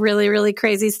heard any really, really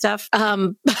crazy stuff.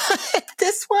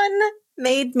 This one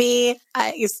made me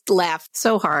laugh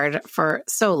so hard for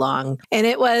so long. And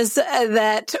it was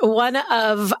that one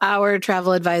of our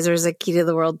travel advisors at Key to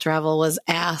the World Travel was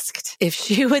asked if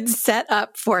she would set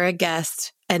up for a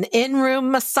guest an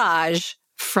in-room massage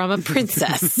from a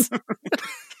princess.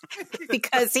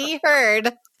 Because he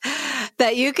heard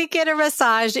that you could get a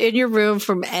massage in your room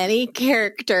from any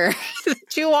character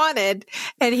that you wanted.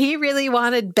 And he really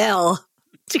wanted Belle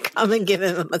to come and give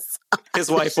him a massage.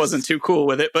 His wife wasn't too cool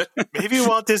with it, but Maybe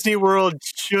Walt Disney World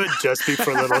should just be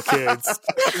for little kids.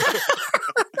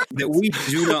 that we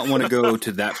do not want to go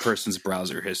to that person's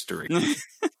browser history. It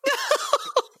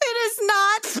is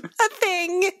not a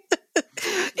thing.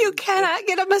 You cannot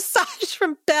get a massage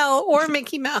from Belle or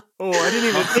Mickey Mouse. Oh, I didn't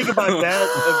even think about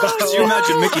that. Could you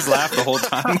imagine Mickey's laugh the whole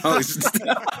time?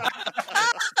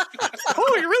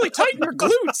 oh, you're really tight in your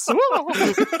glutes.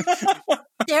 Whoa.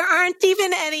 There aren't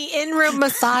even any in-room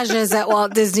massages at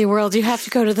Walt Disney World. You have to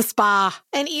go to the spa.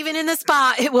 And even in the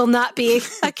spa, it will not be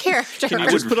a character. Can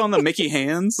you just put on the Mickey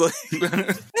hands?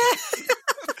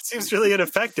 It seems really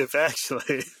ineffective,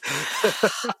 actually.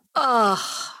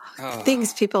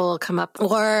 Things people will come up.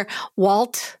 Or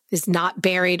Walt is not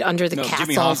buried under the No,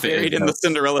 Jimmy castle. Hoffa. Buried in the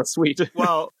Cinderella suite.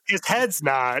 Well, his head's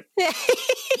not.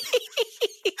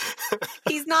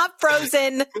 He's not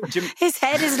frozen. His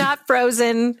head is not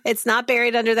frozen. It's not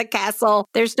buried under the castle.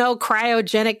 There's no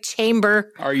cryogenic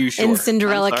chamber Are you sure? in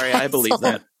Cinderella I'm sorry, Castle. I believe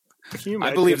that. Can you I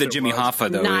imagine believe if that it Jimmy was?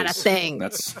 Hoffa, though, Not a is. thing.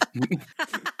 That's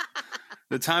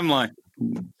the timeline.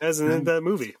 As in that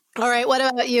movie. All right, what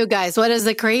about you guys? What is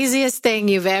the craziest thing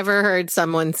you've ever heard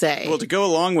someone say? Well, to go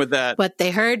along with that, What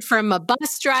they heard from a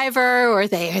bus driver or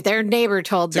their neighbor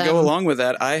told to them. go along with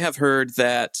that, I have heard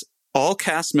that all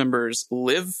cast members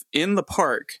live in the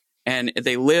park and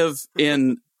they live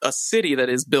in a city that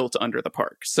is built under the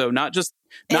park. So not the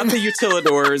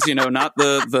utilidors, not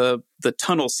the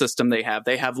tunnel system they have.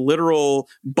 They have literal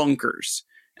bunkers.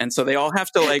 And so they all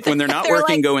have to, when they're not They're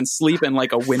working, go and sleep in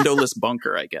a windowless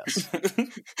bunker, I guess.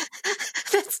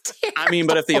 That's terrible. I mean,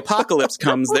 but if the apocalypse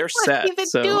comes, they're set. even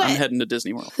So do I'm it? heading to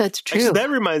Disney World. That's true. Actually, that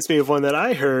reminds me of one that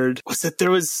I heard was that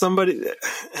there was somebody,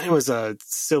 and it was a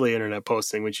silly internet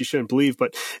posting, which you shouldn't believe,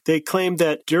 but they claimed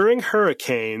that during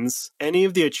hurricanes, any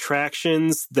of the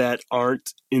attractions that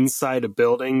aren't inside a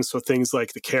building, so things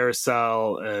like the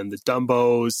carousel and the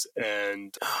Dumbos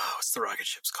and what's the rocket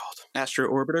ships called? Astro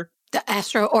Orbiter? The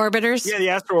Astro Orbiters. Yeah, the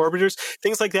Astro Orbiters,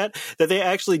 things like that they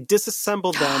actually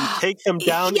disassemble them, take them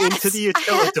down Yes, into the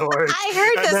utilidors. I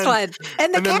heard And this then- one.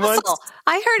 And the and then castle. once-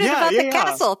 I heard it Yeah, about yeah, the yeah.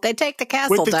 castle. They take the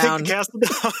castle Wait, they down. take the castle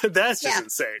down? That's just Yeah.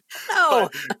 insane. No.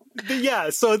 But yeah,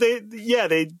 so they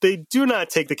do not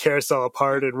take the carousel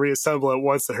apart and reassemble it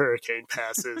once the hurricane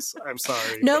passes. I'm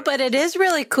sorry. No, but it is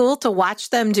really cool to watch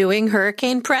them doing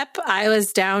hurricane prep. I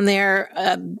was down there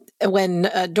when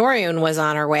Dorian was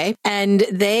on her way, and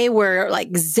they were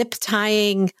zip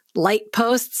tying light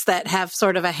posts that have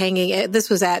sort of a hanging. This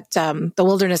was at the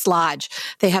Wilderness Lodge.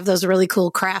 They have those really cool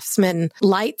Craftsman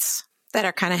lights that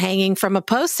are kind of hanging from a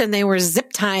post, and they were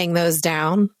zip tying those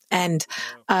down and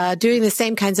doing the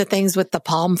same kinds of things with the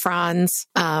palm fronds.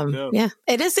 Yeah,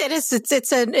 it is.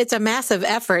 It's a massive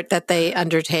effort that they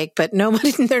undertake, but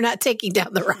they're not taking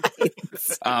down the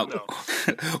rides.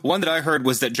 One that I heard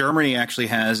was that Germany actually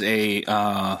has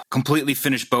a completely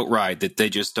finished boat ride that they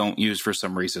just don't use for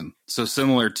some reason. So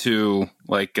similar to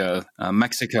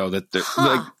Mexico,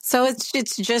 that So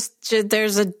it's just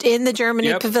there's in the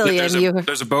Germany pavilion.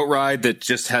 There's a boat ride that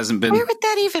just hasn't been. Where would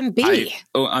that even be?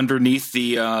 Underneath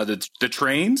the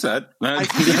trains. I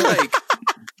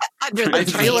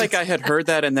feel like I had heard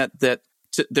that, and that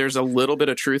there's a little bit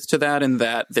of truth to that, in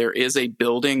that there is a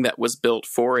building that was built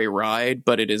for a ride,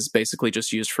 but it is basically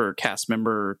just used for cast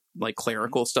member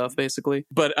clerical stuff, basically.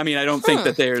 But I mean, I don't think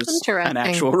that there's an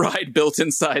actual ride built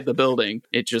inside the building.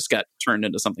 It just got turned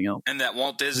into something else. And that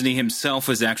Walt Disney himself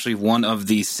is actually one of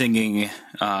the singing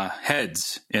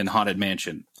heads in Haunted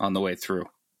Mansion on the way through.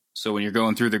 So when you're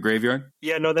going through the graveyard,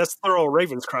 Yeah, no, that's Thurl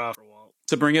Ravenscroft.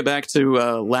 To bring it back to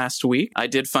last week, I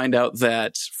did find out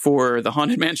that for the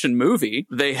Haunted Mansion movie,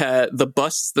 they had the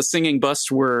singing busts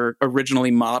were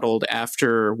originally modeled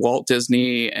after Walt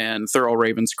Disney and Thurl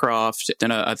Ravenscroft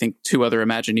and I think 2 other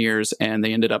Imagineers, and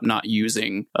they ended up not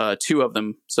using 2 of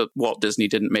them, so Walt Disney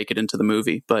didn't make it into the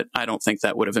movie, but I don't think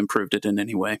that would have improved it in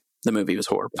any way. The movie was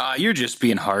horrible. You're just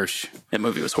being harsh. That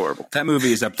movie was horrible. That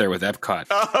movie is up there with Epcot.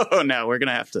 Oh, no, we're going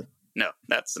to have to... No,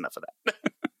 that's enough of that.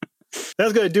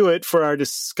 That's going to do it for our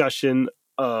discussion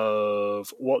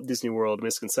of Walt Disney World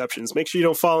misconceptions. Make sure you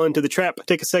don't fall into the trap.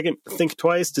 Take a second, think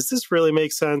twice. Does this really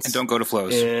make sense? And don't go to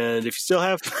Flows. And if you still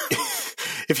have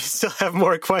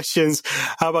more questions,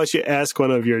 how about you ask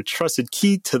one of your trusted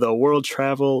Key to the World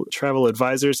travel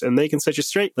advisors, and they can set you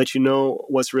straight, let you know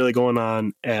what's really going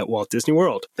on at Walt Disney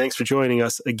World. Thanks for joining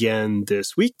us again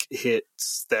this week. Hit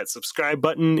that subscribe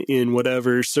button in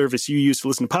whatever service you use to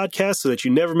listen to podcasts so that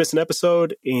you never miss an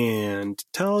episode, and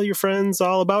tell your friends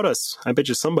all about us. I bet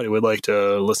you somebody would like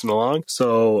to listen along.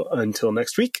 So until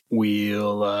next week, we're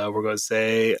going to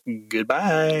say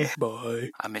goodbye.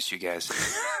 Bye. I miss you guys.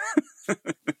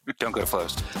 Don't go to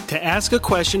Flows. To ask a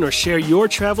question or share your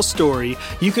travel story,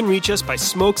 you can reach us by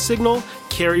smoke signal,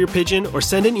 carrier pigeon, or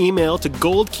send an email to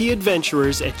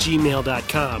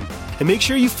goldkeyadventurers@gmail.com. And make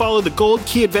sure you follow the Gold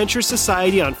Key Adventure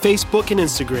Society on Facebook and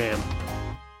Instagram.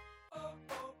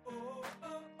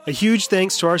 A huge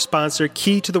thanks to our sponsor,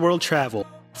 Key to the World Travel.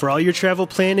 For all your travel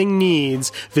planning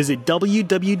needs, visit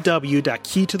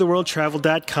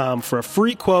www.keytotheworldtravel.com for a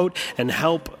free quote and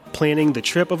help planning the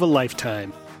trip of a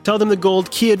lifetime. Tell them the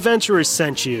Gold Key Adventurers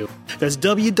sent you. That's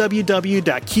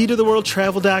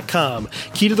www.keytotheworldtravel.com.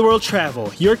 Key to the World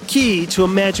Travel, your key to a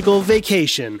magical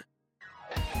vacation.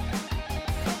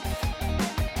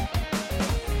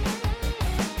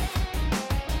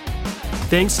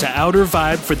 Thanks to Outer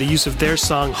Vibe for the use of their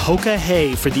song Hoka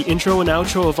Hey for the intro and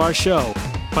outro of our show.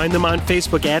 Find them on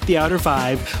Facebook at The Outer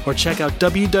Vibe, or check out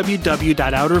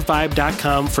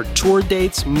www.outervibe.com for tour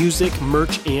dates, music,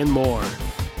 merch, and more.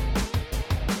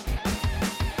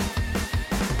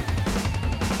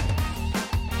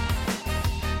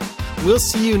 We'll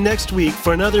see you next week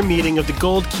for another meeting of the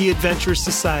Gold Key Adventure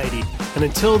Society. And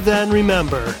until then,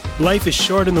 remember, life is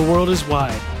short and the world is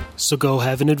wide. So go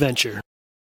have an adventure.